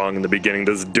 I was wrong in the beginning.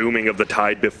 This dooming of the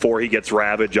Tide before he gets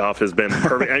Ravage off has been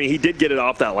perfect. I mean, he did get it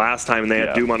off that last time, and they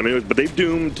had Doom on him, but they've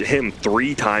doomed him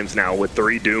 3 times now with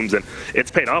 3 Dooms, and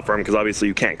it's paid off for him because obviously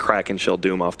you can't crack and shield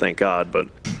Doom off, thank God, but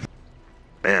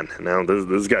man, now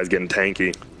this guy's getting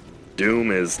tanky.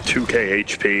 Doom is 2k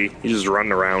HP. He's just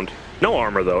running around. No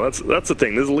armor though. That's the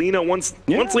thing. This Lina, once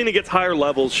Lina gets higher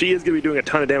levels, she is going to be doing a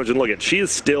ton of damage. And look at, she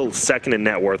is still second in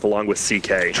net worth along with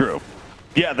CK. True.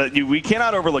 Yeah, we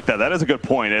cannot overlook that. That is a good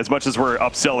point. As much as we're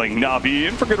upselling Navi,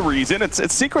 and for good reason, it's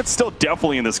Secret's still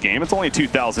definitely in this game. It's only a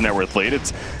 2,000 net worth lead.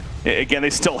 Again, they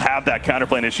still have that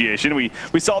counterplay initiation.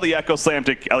 We saw the Echo Slam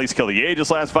to at least kill the Aegis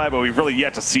last fight, but we've really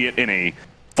yet to see it in a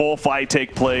full fight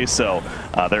take place, so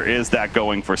there is that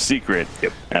going for Secret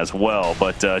as well.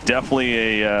 But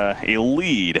definitely a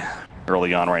lead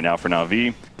early on right now for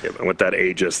Navi. Yep, and with that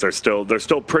Aegis, they're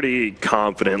still pretty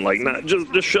confident. Like not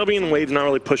just shoving in waves, not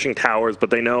really pushing towers, but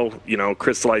they know, you know,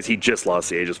 Crystallize. He just lost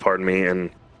the Aegis, pardon me, and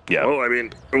well, I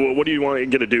mean, what do you want to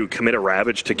get to do? Commit a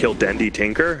Ravage to kill Dendi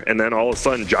Tinker, and then all of a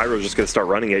sudden Gyro's just going to start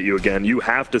running at you again. You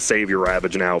have to save your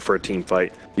Ravage now for a team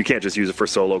fight. You can't just use it for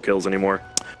solo kills anymore.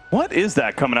 What is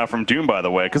that coming out from Doom, by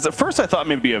the way? Because at first I thought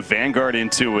maybe a Vanguard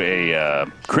into a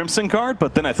Crimson Guard,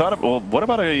 but then I thought, well, what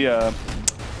about a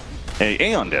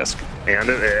Aeon Disc? And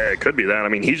it could be that. I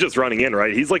mean, he's just running in,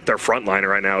 right? He's like their frontliner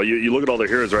right now. You look at all their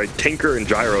heroes, right? Tinker and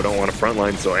Gyro don't want a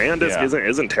frontline, so Aeon Disc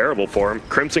isn't terrible for him.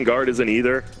 Crimson Guard isn't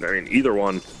either. I mean, either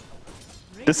one.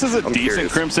 This is a decent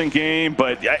Crimson game,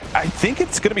 but I think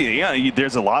it's going to be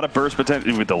there's a lot of burst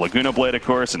potential with the Laguna Blade, of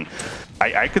course, and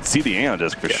I could see the Aeon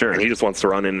Disc for sure. And he just wants to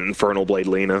run in Infernal Blade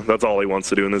Lina. That's all he wants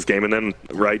to do in this game. And then,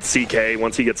 right, CK,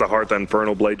 once he gets a heart, that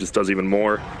Infernal Blade just does even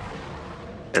more.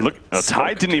 And look,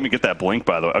 Tide didn't even get that blink,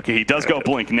 by the way. Okay, he does go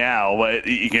blink now, but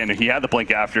again, he had the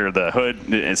blink after the hood.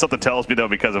 And something tells me, though,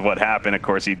 because of what happened, of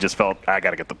course, he just felt, I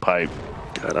got to get the pipe.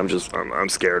 God, I'm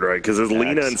scared, right? Because as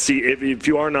Lina and C, if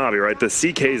you are Navi, right, the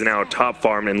CK is now top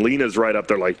farm, and Lina's right up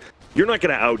there. Like, you're not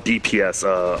going to out DPS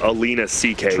a Lina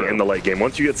CK in the late game.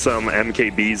 Once you get some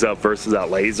MKBs up versus that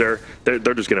laser, they're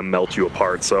just going to melt you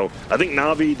apart. So I think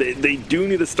Navi, they do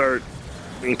need to start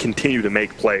and continue to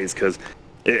make plays, because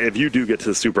if you do get to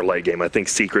the super late game, I think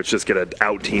Secret's just going to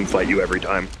out-team fight you every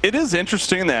time. It is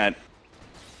interesting that,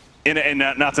 and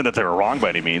not saying that they were wrong by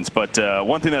any means, but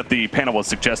one thing that the panel was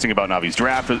suggesting about Navi's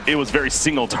draft, it was very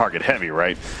single target heavy,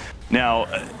 right? Now,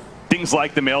 things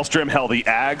like the Maelstrom, hell, the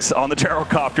Ags on the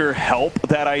Pterocopter help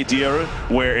that idea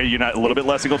where you're not a little bit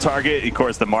less single target. Of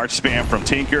course, the March spam from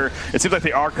Tinker. It seems like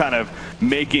they are kind of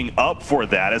making up for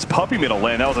that. As Puppey made a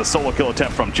lane, that was a solo kill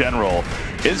attempt from General.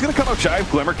 Is going to come up shy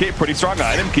of Glimmer Cape, pretty strong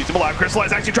item, keeps him alive.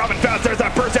 Crystallize actually dropping fast. There's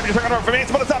that first damage turn over from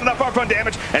Ace, but it's not enough upfront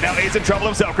damage. And now Ace in trouble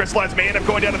himself. Crystallize may end up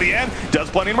going down to the end. Does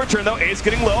plenty in return though. Ace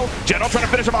getting low. General trying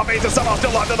to finish him off. Ace is somehow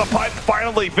still onto the pipe.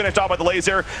 Finally finished off with the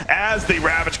laser as the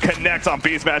Ravage connects on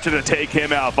Beastmaster to take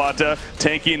him out. FATA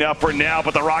tanky enough for now,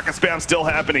 but the rocket spam still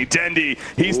happening. Dendi,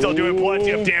 he's still doing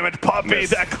plenty of damage. Puppey,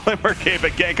 that Glimmer Cape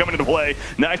again coming into play.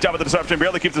 Nice job with the disruption.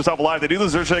 Barely keeps himself alive. They do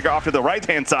lose Zergshaker off to the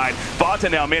right-hand side. FATA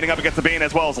now manning up against the Bane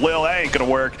as well as Lil. That ain't gonna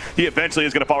work. He eventually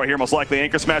is gonna follow here, most likely.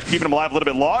 Anchor Smash keeping him alive a little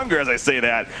bit longer as I say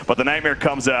that, but the Nightmare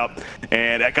comes out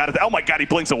and I got it. Oh my god, he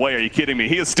blinks away. Are you kidding me?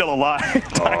 He is still alive.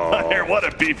 What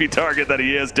a beefy target that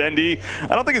he is. Dendi, I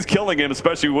don't think he's killing him,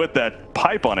 especially with that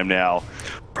pipe on him now.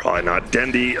 Probably not.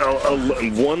 Dendi,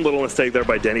 one little mistake there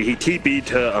by Dendi. He TP'd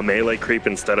to a melee creep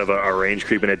instead of a range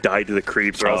creep, and it died to the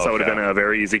creeps, or else that would have been a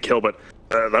very easy kill. But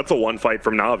that's a one fight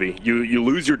from Navi. You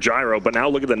lose your gyro, but now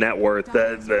look at the net worth.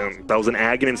 That was an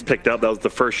Aghanims picked up. That was the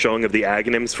first showing of the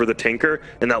Aghanims for the Tinker,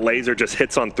 and that laser just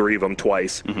hits on 3 of them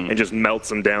twice and just melts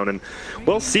them down. And,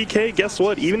 well, CK, guess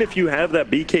what? Even if you have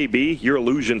that BKB, your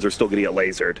illusions are still going to get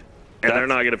lasered. And they're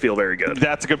not going to feel very good.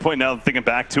 That's a good point. Now thinking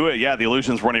back to it, yeah, the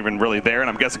illusions weren't even really there, and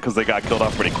I'm guessing because they got killed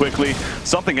off pretty quickly.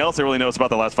 Something else I really noticed about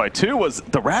the last fight too was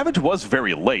the Ravage was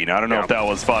very late. Now, I don't know if that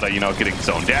was FATA, getting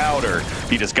zoned out, or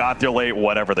he just got there late,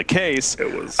 whatever the case.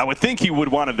 It was. I would think he would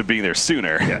wanted to be there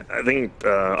sooner. Yeah, I think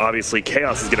obviously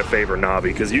Chaos is going to favor Navi,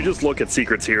 because you just look at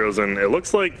Secret's heroes, and it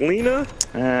looks like Lina.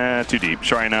 Too deep.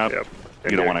 Shrine up. Yep.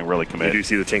 You don't want to really commit. You do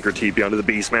see the Tinker TP onto the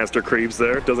Beastmaster creeps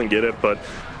there. Doesn't get it, but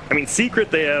I mean,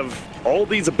 Secret, they have all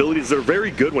these abilities that are very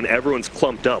good when everyone's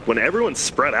clumped up. When everyone's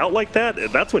spread out like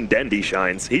that, that's when Dendi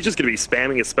shines. He's just going to be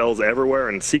spamming his spells everywhere,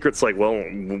 and Secret's like, well,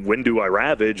 when do I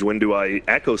Ravage? When do I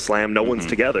Echo Slam? No one's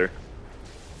together.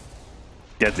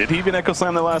 Yeah, did he even Echo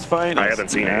Slam the last fight? I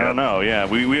haven't seen it yet. I don't know, yeah.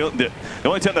 The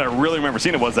only time that I really remember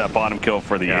seeing it was that bottom kill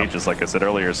for the Aegis, like I said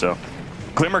earlier, so.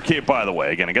 Glimmer Cape, by the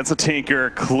way, again, against the Tinker,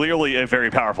 clearly a very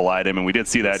powerful item, and we did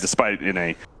see that despite in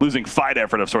a losing fight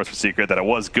effort of sorts for Secret, that it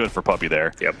was good for Puppey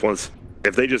there. Yep,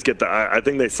 if they just get the, I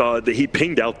think they saw that he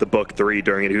pinged out the book 3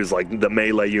 during it. He was like the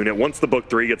melee unit. Once the book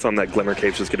 3 gets on that, Glimmer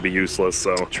Cape's just going to be useless,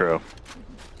 so. True.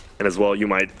 And as well, you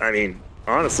might, I mean,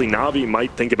 honestly, Navi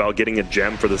might think about getting a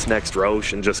gem for this next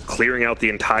Roche and just clearing out the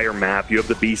entire map. You have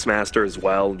the Beastmaster as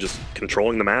well, just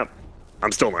controlling the map.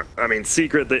 I'm still not. I mean,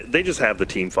 Secret, they just have the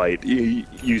team fight.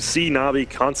 You see Navi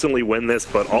constantly win this,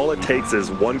 but all it takes is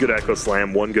one good Echo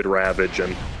Slam, one good Ravage,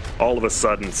 and all of a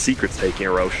sudden, Secret's taking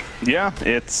a Roche. Yeah,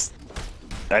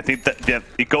 I think that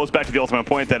it goes back to the ultimate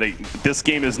point that this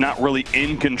game is not really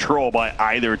in control by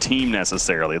either team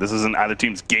necessarily. This isn't either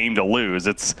team's game to lose.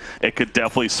 It could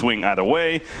definitely swing either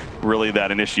way. Really,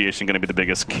 that initiation going to be the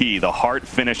biggest key. The Heart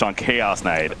finish on Chaos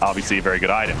Knight, obviously a very good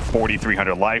item.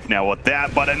 4,300 life now with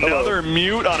that, but another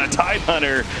mute on a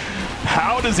Tidehunter.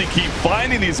 How does he keep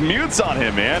finding these mutes on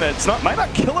him, man? Might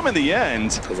not kill him in the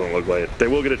end. Doesn't look like it. They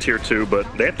will get a tier 2, but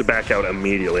they have to back out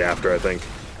immediately after, I think.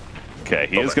 Okay,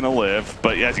 he is going to live,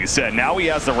 but as you said, now he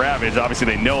has the Ravage. Obviously,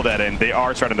 they know that, and they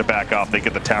are starting to back off. They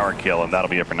get the tower kill, and that'll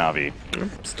be it for Navi.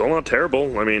 Still not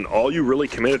terrible. I mean, all you really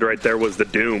committed right there was the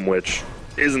Doom, which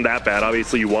isn't that bad.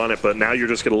 Obviously, you want it, but now you're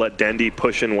just going to let Dendi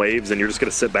push in waves, and you're just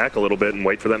going to sit back a little bit and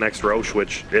wait for that next Roche,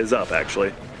 which is up,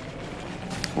 actually.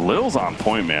 Lil's on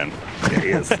point, man. Yeah,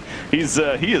 he is.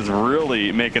 He is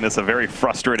really making this a very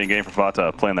frustrating game for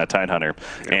FATA playing that Tidehunter.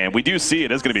 Yeah. And we do see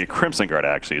it is going to be a Crimson Guard,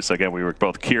 actually. So again, we were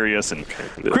both curious, and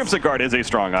Crimson Guard is a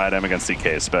strong item against CK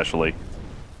especially.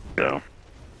 So.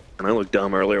 And I looked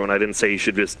dumb earlier when I didn't say you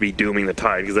should just be dooming the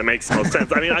Tide, because it makes no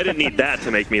sense. I mean, I didn't need that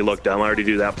to make me look dumb. I already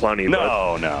do that plenty.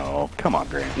 No. Come on,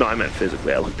 Grant. No, I meant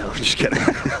physically. I look dumb. Just kidding.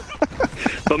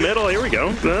 But middle, here we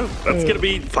go. That's going to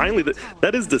be finally,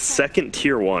 that is the second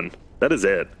tier 1. That is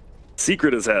it.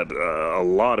 Secret has had a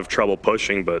lot of trouble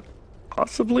pushing, but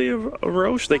possibly a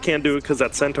Roche. They can't do it because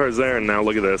that Centaur's there, and now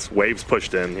look at this. Waves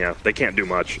pushed in. Yeah, they can't do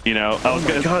much. You know, oh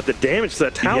my god, the damage to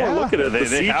that tower. Yeah, look at it. They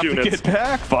siege have units. to get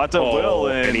back. FATA will.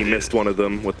 And he missed one of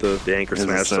them with the anchor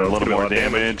smash. So a little more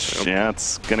damage. Yep. Yeah,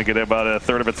 it's going to get about a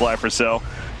third of its life or so.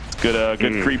 It's good,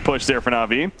 good creep push there for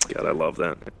Navi. God, I love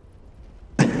that.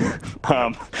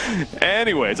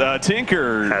 Anyways,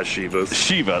 Tinker has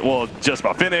Shiva, well, just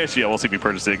about finished. Yeah, we'll see if we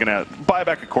purchase it. Gonna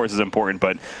buyback, of course, is important,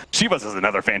 but Shiva's is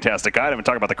another fantastic item. And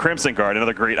talk about the Crimson Guard,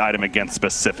 another great item against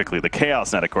specifically the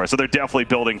Chaos Net, of course. So they're definitely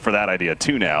building for that idea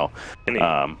too now.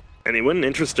 And he went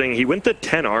interesting. He went to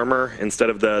 10 armor instead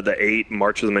of the 8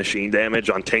 March of the Machine damage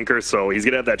on Tinker, so he's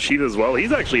gonna have that Shiva as well.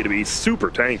 He's actually gonna be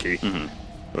super tanky.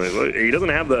 He doesn't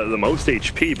have the most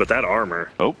HP, but that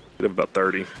armor. Oh, he'd have about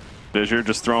 30. Fissure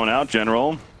just thrown out.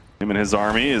 General, him and his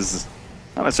army is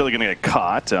not necessarily going to get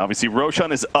caught. Obviously,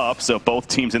 Roshan is up, so both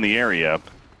teams in the area.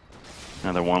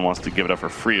 Another one wants to give it up for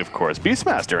free, of course.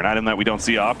 Beastmaster, an item that we don't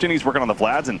see often. He's working on the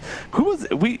Vlads, and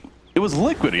it was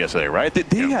Liquid yesterday, right?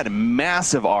 They had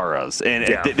massive auras, and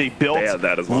they built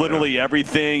literally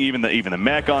everything, even the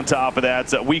mech on top of that.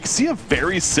 So we see a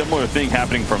very similar thing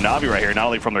happening from Navi right here, not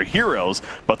only from their heroes,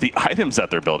 but the items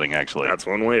that they're building, actually. That's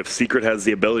one way. If Secret has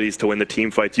the abilities to win the team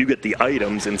fights, you get the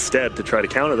items instead to try to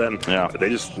counter them. Yeah. They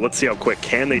just, let's see how quick.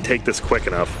 Can they take this quick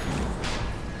enough?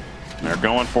 They're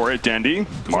going for it, Dendy.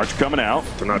 March coming out.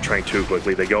 They're not trying too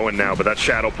quickly. They go in now, but that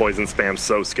Shadow Poison spam's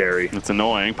so scary. It's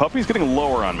annoying. Puppey's getting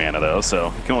lower on mana, though,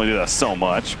 so he can only do that so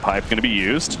much. Pipe going to be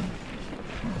used.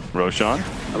 Roshan.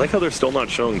 I like how they're still not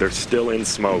showing. They're still in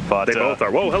smoke. But they both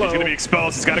are. Whoa, hello. He's going to be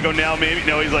exposed. He's got to go now, maybe.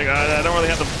 No, he's like, I don't really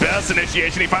have the best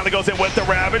initiation. He finally goes in with the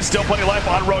Ravage. Still plenty of life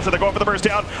on Roshan. They're going for the burst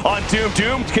down on Doom.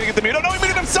 Doom, can he get the mute? Oh, no, he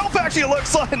muted himself, actually, it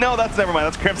looks like. No, that's never mind.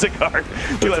 That's Crimson Guard.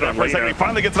 He let it up for a second. He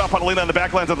finally gets it off on Alina on the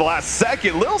backlands at the last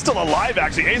second. Lil's still alive,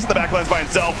 actually. Ace in the backlands by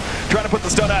himself. Trying to put the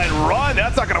stun out and run.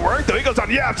 That's not going to work, though. He goes on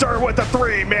YapzOr with the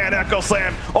 3-man Echo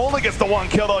Slam. Only gets the 1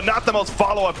 kill, though. Not the most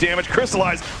follow-up damage.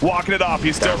 Crystallize walking it off.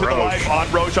 He's still with the life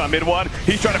on Roshan mid 1.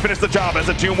 He's trying to finish the job as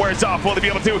the Doom wears off. Will he be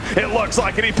able to? It looks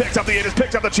like it. He picks up the Aegis,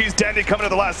 picks up the cheese. Dendy coming to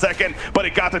the last second, but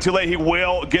it got there too late. He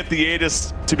will get the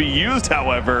Aegis to be used,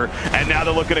 however, and now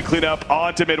they're looking to clean up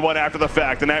onto mid 1 after the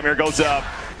fact. The Nightmare goes up.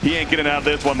 He ain't getting out of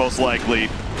this one, most likely.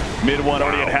 Mid 1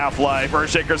 already at half-life.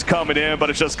 Earthshaker's coming in, but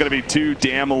it's just going to be too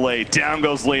damn late. Down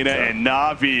goes Lina, and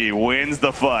Navi wins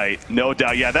the fight. No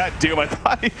doubt. Yeah, that Doom, I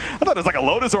thought it was like a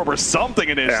Lotus Orb or something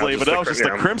initially, but that was just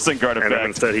the Crimson Guard effect. And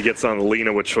instead he gets on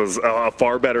Lina, which was a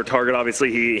far better target.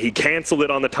 Obviously, he canceled it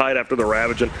on the Tide after the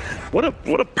Ravage, and what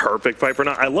a perfect fight for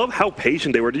now. I love how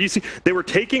patient they were. Did you see? They were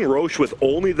taking Roche with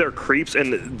only their creeps,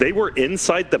 and they were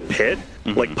inside the pit.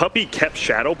 Like, Puppey kept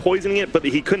shadow poisoning it, but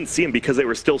he couldn't see him because they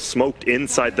were still smoked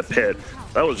inside the pit.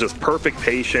 That was just perfect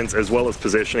patience as well as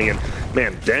positioning. And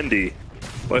man, Dendy,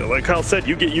 like Kyle said,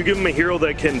 you give him a hero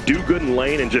that can do good in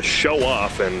lane and just show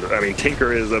off. And I mean,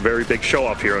 Tinker is a very big show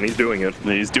off hero, and he's doing it.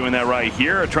 He's doing that right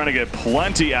here, trying to get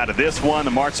plenty out of this one.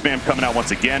 The March spam coming out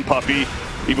once again. Puppey,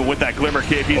 even with that Glimmer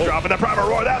Cape, he's dropping the Primal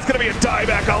Roar. That's going to be a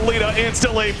dieback on Lina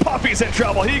instantly. Puppey's in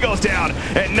trouble. He goes down.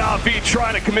 And Navi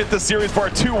trying to commit the series for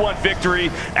a 2-1 victory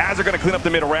as they're going to clean up the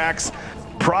mid racks.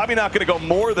 Probably not going to go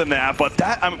more than that, but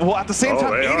that, well, at the same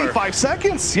time, 85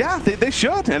 seconds. Yeah, they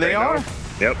should, and they are.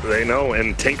 Yep, they know.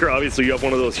 And Tinker, obviously, you have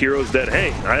one of those heroes that, hey,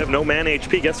 I have no mana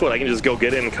HP. Guess what? I can just go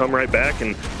get it and come right back,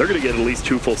 and they're going to get at least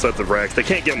 2 full sets of racks. They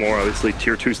can't get more, obviously,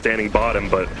 tier 2 standing bottom,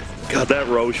 but God, that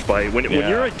Roche fight. When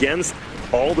you're against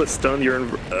all the stun, you're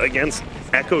against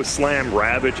Echo Slam,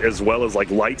 Ravage, as well as like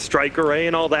Light Strike Array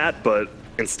and all that, but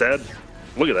instead,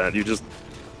 look at that.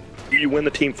 You win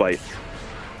the team fight.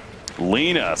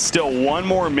 Lina, still 1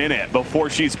 more minute before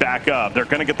she's back up. They're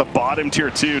going to get the bottom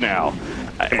tier 2 now.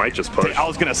 They might just push. I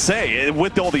was going to say,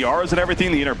 with all the R's and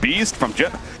everything, the Inner Beast from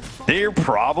Jet, they're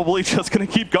probably just going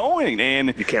to keep going.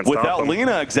 And you can't without stop them.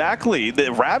 Lina, exactly,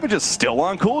 the Ravage is still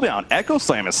on cooldown. Echo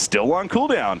Slam is still on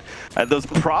cooldown. Those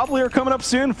probably are coming up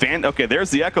soon. Okay,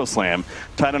 there's the Echo Slam.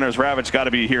 Tidehunter's Ravage got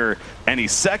to be here any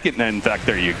second. And in fact,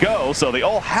 there you go. So they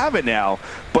all have it now,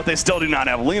 but they still do not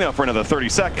have Lina for another 30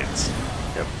 seconds.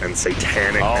 Yep, and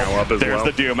Satanic now up as there's well.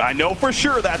 The Doom. I know for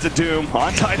sure that's a Doom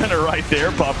on Tidehunter right there.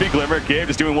 Puppey, Glimmer, Cave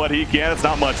just doing what he can. It's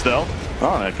not much though.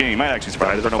 Oh, okay, he might actually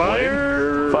surprise him.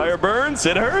 Fire burns,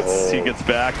 it hurts. He gets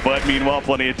back, but meanwhile,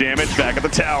 plenty of damage back at the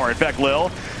tower. In fact, Lil,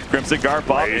 Crimson Guard,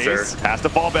 Bob Ace has to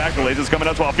fall back. The laser's coming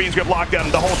as well. Fiend's Grip locked down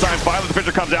the whole time. Finally, the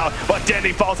Fissure comes out, but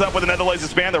Dendy falls up with another laser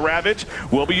span. The Ravage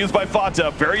will be used by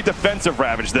FATA. Very defensive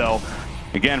Ravage though.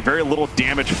 Again, very little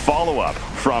damage follow-up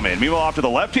from it. Meanwhile, off to the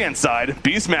left-hand side,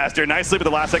 Beastmaster, nicely with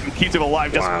the last second, keeps him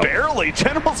alive just barely.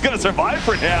 General's going to survive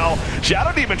for now.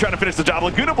 Shadow Demon trying to finish the job.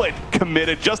 Laguna Blade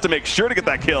committed just to make sure to get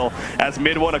that kill, as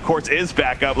mid one, of course, is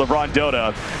back up. LeBron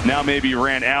Dota now maybe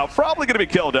ran out. Probably going to be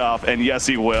killed off, and yes,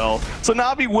 he will. So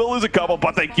Navi will lose a couple,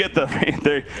 but they get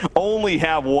they only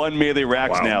have one melee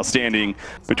Rax now standing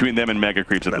between them and Mega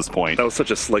Creeps at this point. That was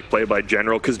such a slick play by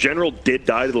General, because General did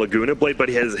die to the Laguna Blade, but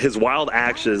his wild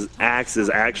axes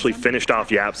actually finished off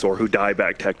YapzOr, who died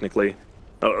back technically.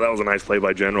 Oh, that was a nice play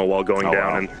by General while going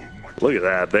down. And look at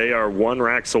that. They are 1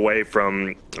 Rax away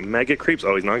from Mega Creeps.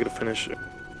 Oh, he's not going to finish it.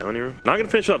 Down here. Not going to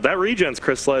finish up. That regens,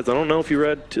 Chris Slides. I don't know if you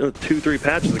read 2-3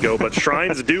 patches ago, but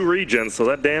shrines do regen, so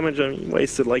that damage, I mean,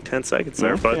 wasted like 10 seconds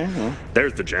there. But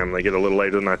there's the gem. They get a little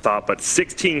later than I thought, but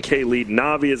 16k lead.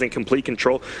 Navi is in complete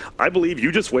control. I believe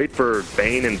you just wait for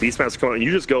Bane and Beastmaster to come out, and you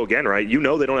just go again, right? You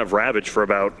know they don't have Ravage for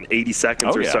about 80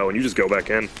 seconds or so, and you just go back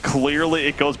in. Clearly,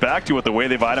 it goes back to with the way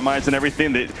they've itemized and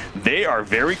everything, that they are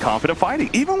very confident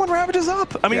fighting, even when Ravage is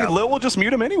up. I mean, Lil will just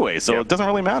mute him anyway, so it doesn't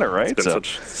really matter, right? It's been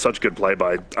such good play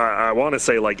by, I want to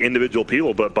say like individual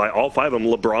people, but by all 5 of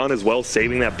them. LeBron as well,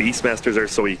 saving that Beastmaster there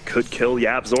so he could kill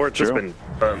YapzOr. It's just been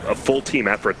a full team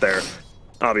effort there.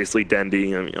 Obviously,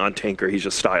 Dendy, I mean, on Tanker, he's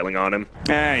just styling on him.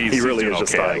 He really is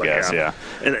just styling, I guess,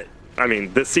 And I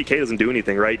mean, this CK doesn't do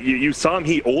anything, right? You saw him,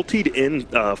 he ultied in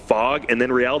Fog, and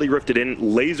then Reality Rifted in,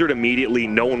 lasered immediately,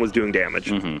 no one was doing damage.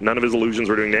 None of his illusions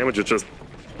were doing damage, it's just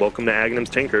welcome to Agnum's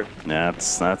Tinker.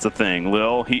 That's a thing.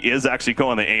 Lil, he is actually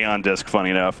going the Aeon disc,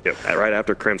 funny enough. Yep, right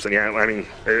after Crimson. Yeah, I mean,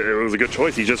 it was a good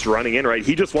choice. He's just running in, right?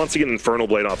 He just wants to get an Infernal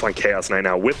Blade off on Chaos Knight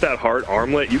now. With that heart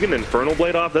armlet, you get an Infernal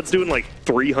Blade off, that's doing like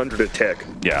 300 a tick.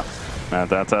 Yeah,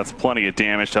 that's plenty of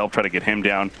damage to help try to get him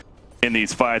down in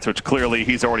these fights, which clearly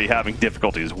he's already having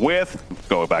difficulties with.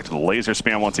 Going back to the laser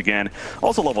spam once again.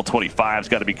 Also level 25's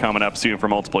got to be coming up soon for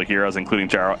multiple heroes, including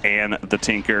Gyro and the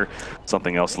Tinker.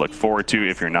 Something else to look forward to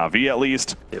if you're Navi at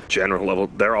least. General level,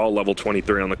 they're all level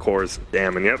 23 on the cores.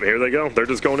 Damn, and here they go. They're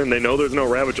just going in. They know there's no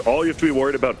Ravage. All you have to be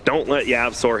worried about, don't let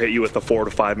YapzOr hit you with the 4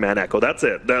 to 5 man Echo. That's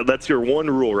it. That's your one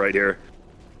rule right here.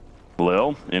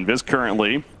 Lil, Invis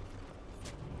currently.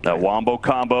 That Wombo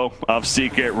combo of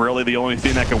Secret, really the only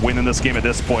thing that can win in this game at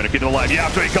this point. If he's alive,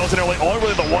 after he goes in early, only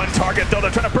really the one target, though.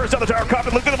 They're trying to burst out the Gyro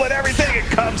Coffin, look at him, everything. It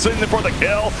comes in for the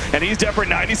kill, and he's dead for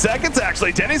 90 seconds,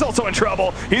 actually. Denny's also in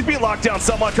trouble. He's being locked down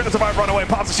somewhat, trying to survive, run away,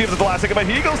 pops the shield at the last second, but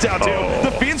he goes down too.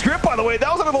 The Fiend's grip, by the way,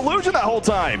 that was an illusion that whole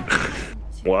time.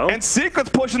 Well, and Secret's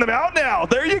pushing them out now.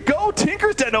 There you go.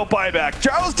 Tinker's dead, no buyback.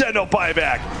 Gyro's dead, no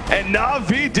buyback. And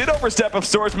Navi did overstep of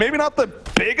sorts. Maybe not the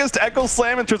biggest Echo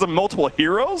Slam in terms of multiple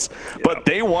heroes, but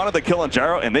they wanted the kill on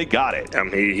Gyro, and they got it.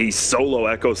 He solo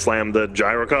Echo Slammed the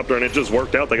Gyrocopter, and it just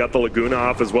worked out. They got the Laguna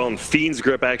off as well, and Fiend's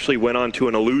Grip actually went on to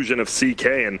an illusion of CK,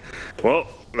 and, well,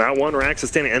 that one Rax is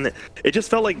standing, and it just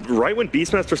felt like right when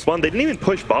Beastmaster spawned, they didn't even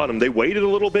push bottom. They waited a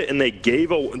little bit, and they gave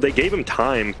him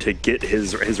time to get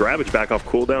his Ravage back off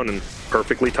cooldown, and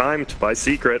perfectly timed by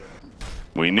Secret.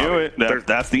 We knew it.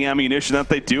 That's the ammunition that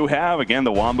they do have. Again,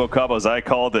 the Wombo combo, as I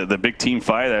call it, the big team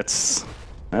fight. That's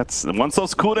once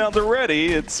those cooldowns are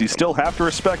ready, you still have to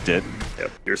respect it.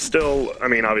 Yep. You're still, I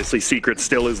mean, obviously Secret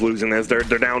still is losing this. They're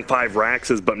down 5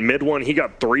 Raxes, but mid one, he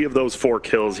got 3 of those 4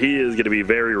 kills. He is going to be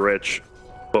very rich.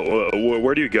 But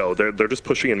where do you go? They're just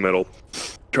pushing in middle.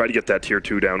 Try to get that tier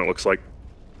 2 down, it looks like.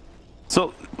 So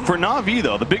for Navi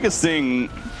though, the biggest thing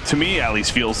to me at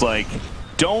least feels like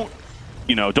don't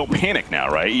panic now,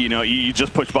 right? You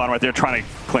just push bottom right there trying to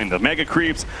claim the Mega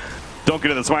Creeps. Don't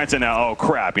get into this mindset now, oh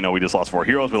crap, we just lost 4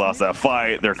 heroes, we lost that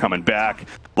fight, they're coming back.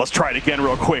 Let's try it again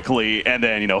real quickly, and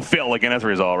then, fail again as a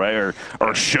result, right?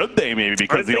 Or should they maybe,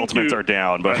 because the ultimates are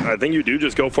down. But I think you do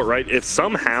just go for it, right? If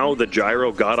somehow the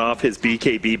Gyro got off his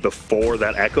BKB before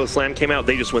that Echo Slam came out,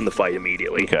 they just win the fight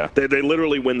immediately. Okay. They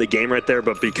literally win the game right there,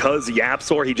 but because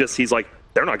YapzOr, he's like,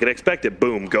 they're not going to expect it.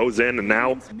 Boom, goes in, and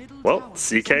now, well,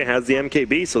 CK has the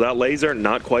MKB, so that laser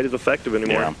not quite as effective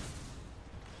anymore. Yeah.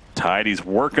 Tidy's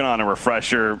working on a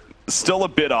refresher, still a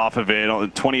bit off of it,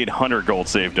 2,800 gold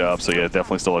saved up, so yeah,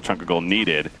 definitely still a chunk of gold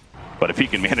needed. But if he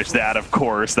can manage that, of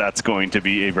course, that's going to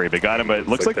be a very big item. But it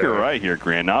looks like you're right here,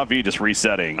 Grant. Navi just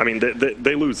resetting. I mean,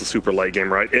 they lose the super late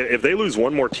game, right? If they lose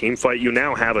one more team fight, you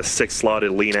now have a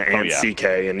 6-slotted Lina and CK,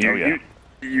 and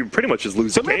you pretty much just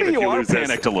lose the game. So maybe you are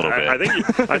panicked a little bit.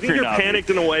 I think you're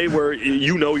panicked in a way where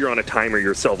you're on a timer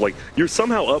yourself. Like, you're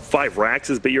somehow up 5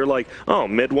 Raxes, but you're like, oh,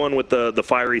 mid one with the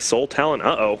fiery soul talent.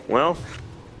 Uh-oh, well,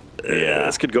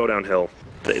 this could go downhill.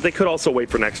 They could also wait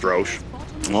for next Roche.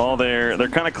 Well, they're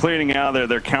kind of cleaning out.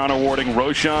 They're counter-warding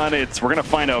Roshan. We're going to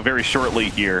find out very shortly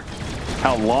here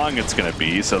how long it's going to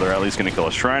be, so they're at least going to kill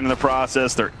a shrine in the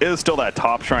process. There is still that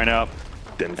top shrine up.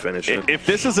 Didn't finish it. If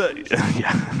this is a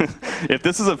if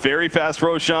this is a very fast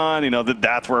Roshan, you know,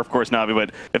 that's where of course Navi.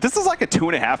 But if this is like a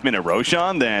 2.5-minute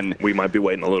Roshan, then we might be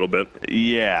waiting a little bit.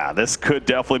 Yeah, this could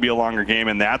definitely be a longer game,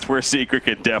 and that's where Secret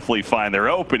could definitely find their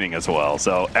opening as well.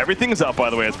 So everything's up,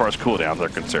 by the way, as far as cooldowns are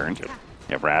concerned. You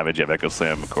have Ravage, you have Echo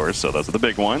Slam, of course. So those are the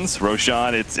big ones.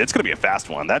 Roshan, it's going to be a fast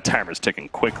one. That timer's ticking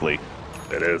quickly.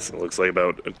 It is. It looks like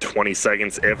about 20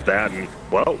 seconds, if that. And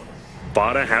well,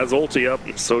 FATA has ulti up,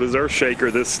 so does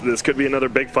Earthshaker. This could be another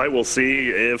big fight. We'll see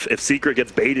if Secret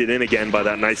gets baited in again by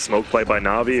that nice smoke play by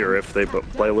Navi, or if they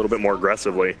play a little bit more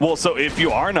aggressively. Well, so if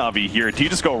you are Navi here, do you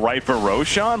just go right for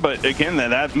Roshan? But again,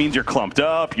 that means you're clumped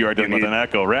up. You are dealing with an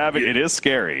Echo Ravage. It is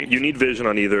scary. You need vision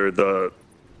on either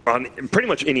on pretty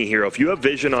much any hero. If you have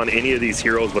vision on any of these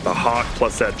heroes with a Hawk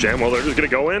plus that gem, well, they're just going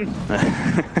to go in.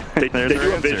 They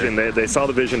do have vision. They saw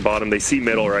the vision bottom. They see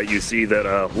middle, right? You see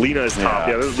that Lina is top.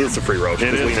 Yeah, this is a free Rosh.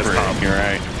 It is Lina's free. top. You're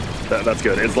right. That's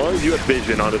good. As long as you have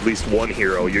vision on at least one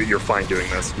hero, you're fine doing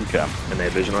this. Okay. And they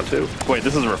have vision on 2. Wait,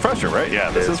 this is a refresher, right? Yeah,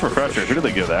 this is refresher. Who do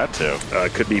they give that to?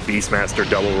 Could be Beastmaster,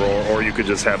 Double Roar, or you could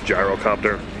just have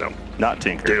Gyrocopter. No. Not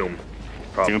Tinker. Doom.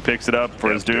 Doom picks it up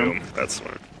for his Doom. That's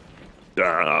smart.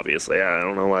 Obviously, I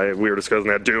don't know why we were discussing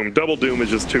that. Double Doom is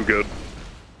just too good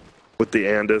with the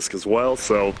Andisk as well.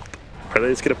 So, are they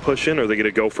just gonna push in, or are they gonna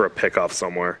go for a pickoff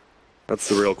somewhere? That's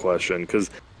the real question.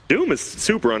 Because Doom is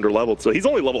super underleveled, so he's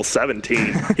only level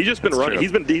 17. He's just been running.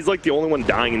 He's like the only one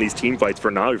dying in these team fights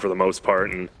for Navi for the most part.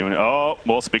 And oh,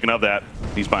 well, speaking of that,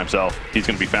 he's by himself. He's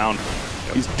gonna be found.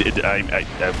 Does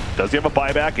he have a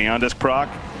buyback? Aeon Disc proc?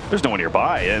 There's no one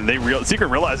nearby, and Secret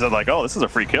realizes like, oh, this is a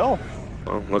free kill.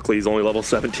 Well, luckily he's only level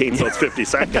 17, so it's 50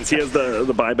 seconds. He has the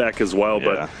buyback as well,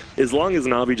 but as long as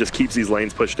Navi just keeps these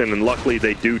lanes pushed in, and luckily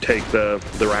they do take the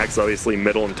racks, obviously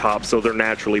middle and top, so they're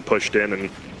naturally pushed in, and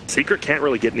Secret can't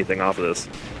really get anything off of this.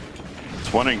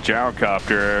 Just wondering,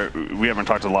 Gyrocopter, we haven't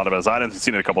talked a lot about his items. We've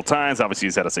seen it a couple times. Obviously,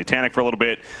 he's had a Satanic for a little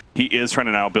bit. He is trying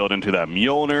to now build into that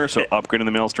Mjolnir, so upgrading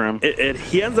the Maelstrom.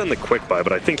 He has on the quick buy,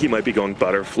 but I think he might be going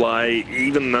Butterfly,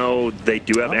 even though they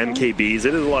do have MKBs.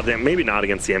 It is a lot of damage. Maybe not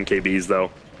against the MKBs, though.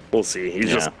 We'll see.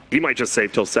 He might just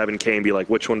save till 7K and be like,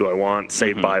 which one do I want?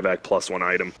 Save buyback plus 1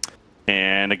 item.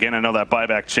 And again, I know that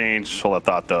buyback changed. Hold that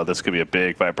thought, though. This could be a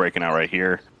big fight breaking out right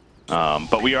here.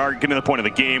 But we are getting to the point of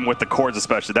the game with the cores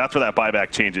especially. That's where that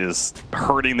buyback change is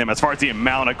hurting them as far as the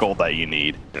amount of gold that you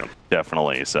need. Yeah.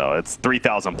 Definitely. So it's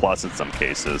 3,000 plus in some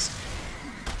cases.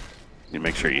 You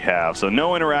make sure you have. So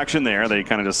no interaction there. They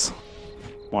kind of just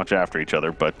watch after each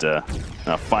other, but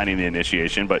finding the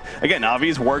initiation. But again,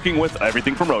 Navi's working with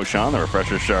everything from Roshan, the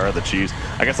Refresher Shard, the Chiefs.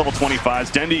 I guess level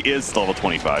 25s. Dendi is level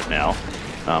 25 now.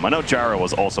 I know Jara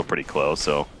was also pretty close,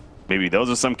 so maybe those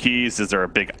are some keys. Is there a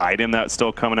big item that's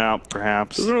still coming out,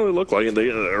 perhaps? Doesn't really look like it.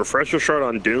 The Refresher Shard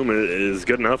on Doom is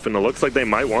good enough, and it looks like they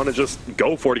might want to just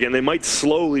go for it again. They might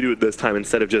slowly do it this time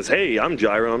instead of just, hey, I'm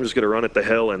Gyro, I'm just going to run at the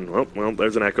hill, and, oh, well,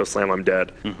 there's an Echo Slam, I'm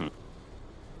dead.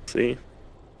 See?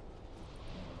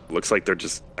 Looks like they're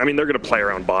just, I mean, they're going to play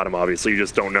around bottom, obviously. You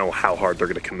just don't know how hard they're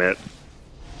going to commit.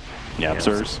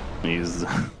 YapzOr,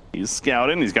 he's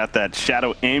scouting. He's got that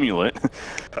Shadow Amulet.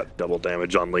 Double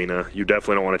damage on Lina. You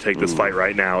definitely don't want to take this fight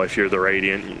right now if you're the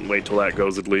Radiant. You wait till that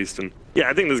goes at least. And yeah,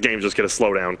 I think this game's just going to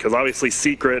slow down because obviously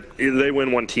Secret, they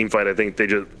win one team fight. I think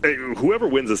whoever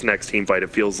wins this next team fight, it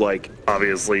feels like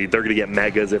obviously they're going to get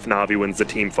megas if Navi wins the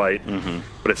team fight.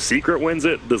 But if Secret wins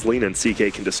it, this Lina and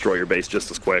CK can destroy your base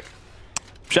just as quick.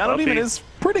 Shadow Demon is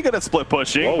pretty good at split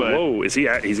pushing. Whoa, is he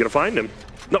at? He's going to find him.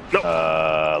 No.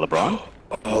 LeBron?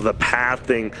 Oh, the path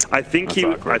thing. I think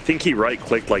he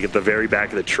right-clicked like at the very back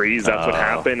of the trees. That's what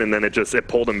happened, and then it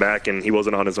pulled him back, and he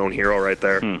wasn't on his own hero right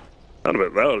there. That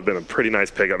would have been a pretty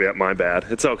nice pickup. Yeah, my bad.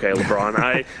 It's okay,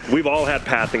 LeBron. We've all had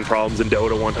pathing problems in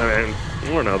Dota one time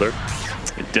or another.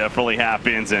 It definitely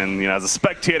happens, and you know, as a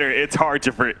spectator, it's hard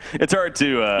to we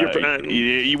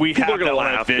have to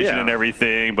laugh vision and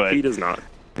everything, but he does not.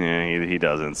 Yeah, he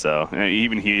doesn't. So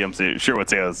even I'm sure would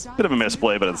say it was a bit of a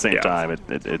misplay, but at the same time,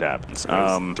 it happens.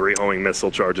 3 homing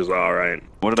missile charges. All right.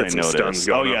 What did I notice?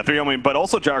 Oh yeah, 3 homing. But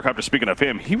also Gyrocopter. Speaking of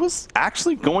him, he was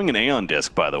actually going an Aeon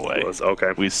Disc, by the way.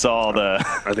 Okay. We saw the.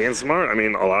 I think it's smart. I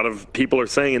mean, a lot of people are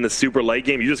saying in the super late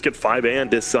game, you just get 5 Aeon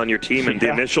Discs on your team, and the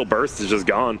initial burst is just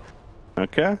gone.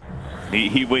 Okay.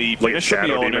 He finished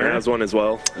Shadow Demon has one as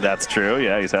well. That's true.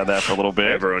 Yeah, he's had that for a little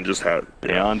bit. Everyone just had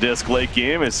Aeon Disc late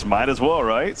game. It might as well,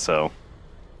 right? So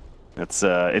it's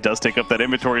it does take up that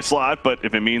inventory slot, but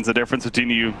if it means the difference between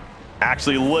you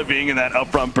actually living in that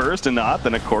upfront burst and not,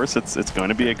 then of course it's going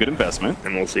to be a good investment.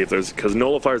 And we'll see if there's, because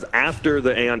nullifiers after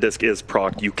the Aeon Disc is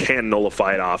proc, you can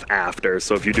nullify it off after.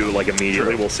 So if you do it like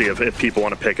immediately, we'll see if people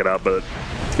want to pick it up, but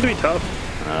it's going to be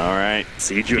tough. All right.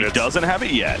 Siege units. He doesn't have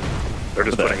it yet. They're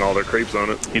just putting all their creeps on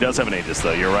it. He does have an Aegis,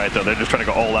 though. You're right, though. They're just trying to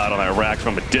go all out on that rack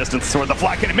from a distance towards the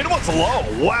flat cannon. Mid one's low.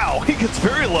 Wow, he gets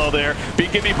very low there.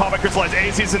 BKB, Puppey, crystallized.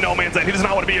 AC's in no man's land. He does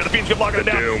not want to be here. The Fiend's blocking it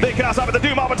down. Doom. They cannot stop it. The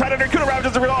Doom, Alba Titan, Kuna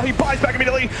ravages the all. He buys back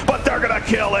immediately, but they're going to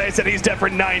kill Ace, and he's dead for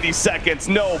 90 seconds.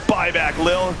 No buyback,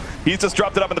 Lil. He's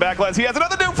disrupted up in the backlines. He has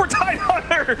another Doom for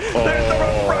Tidehunter. There's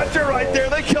the refresher right there.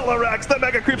 They kill the Rex. The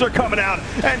Mega Creeps are coming out,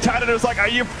 and Tidehunter's like, are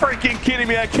you freaking kidding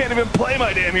me? I can't even play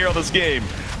my damn hero this game.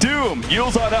 Doom,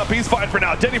 Yule's on up. He's fine for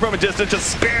now. Denny from a distance,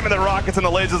 just spamming the rockets and the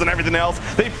lasers and everything else.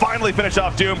 They finally finish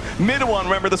off Doom. Mid one,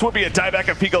 remember, this would be a dieback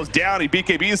if he goes down. He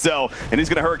BKBs though, and he's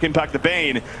going to Hurricane Pack the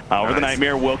Bane. Over the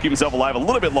Nightmare will keep himself alive a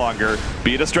little bit longer.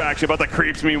 Be a distraction, but the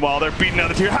creeps, meanwhile, they're beating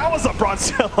another tier. How is LeBron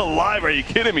still alive? Are you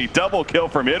kidding me? Double kill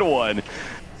for mid one.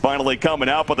 Finally coming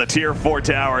out, but the tier 4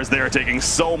 towers, they're taking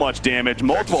so much damage.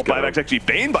 Multiple buybacks, actually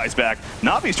Bane buys back.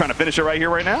 Navi's trying to finish it right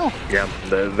here, right now. Yeah,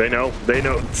 they know.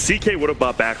 CK would have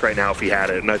bought back right now if he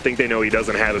had it, and I think they know he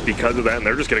doesn't have it because of that, and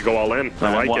they're just going to go all in.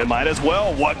 I like it. Might as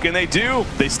well. What can they do?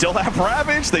 They still have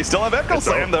Ravage. They still have Echo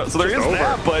Slam, so there is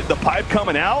that, but the pipe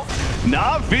coming out.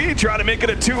 Navi trying to make it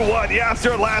a 2-1.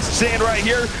 YapzOr last stand right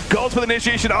here. Goes for the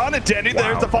initiation on it. Denny.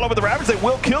 There's the follow with the Ravage. They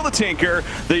will kill the Tinker.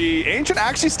 The Ancient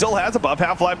actually still has above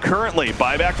half-life currently.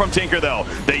 Buyback from Tinker, though.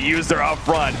 They use their up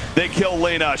front. They kill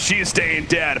Lena. She's staying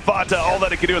dead. FATA, all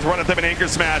that it can do is run at them and anchor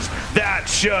smash. That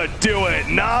should do it.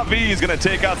 Navi's going to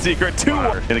take out Secret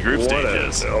 2-1 in the group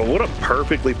stages. What a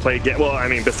perfectly played game. Well, I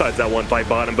mean, besides that one fight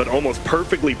bottom, but almost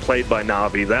perfectly played by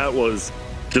Navi. That was...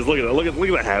 Just look at that. Look at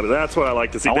the habit. That's what I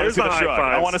like to see. I want to see the shrug.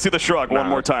 I want to see the shrug one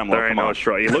more time. There ain't no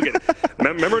shrug. You look at.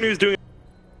 Remember when he was doing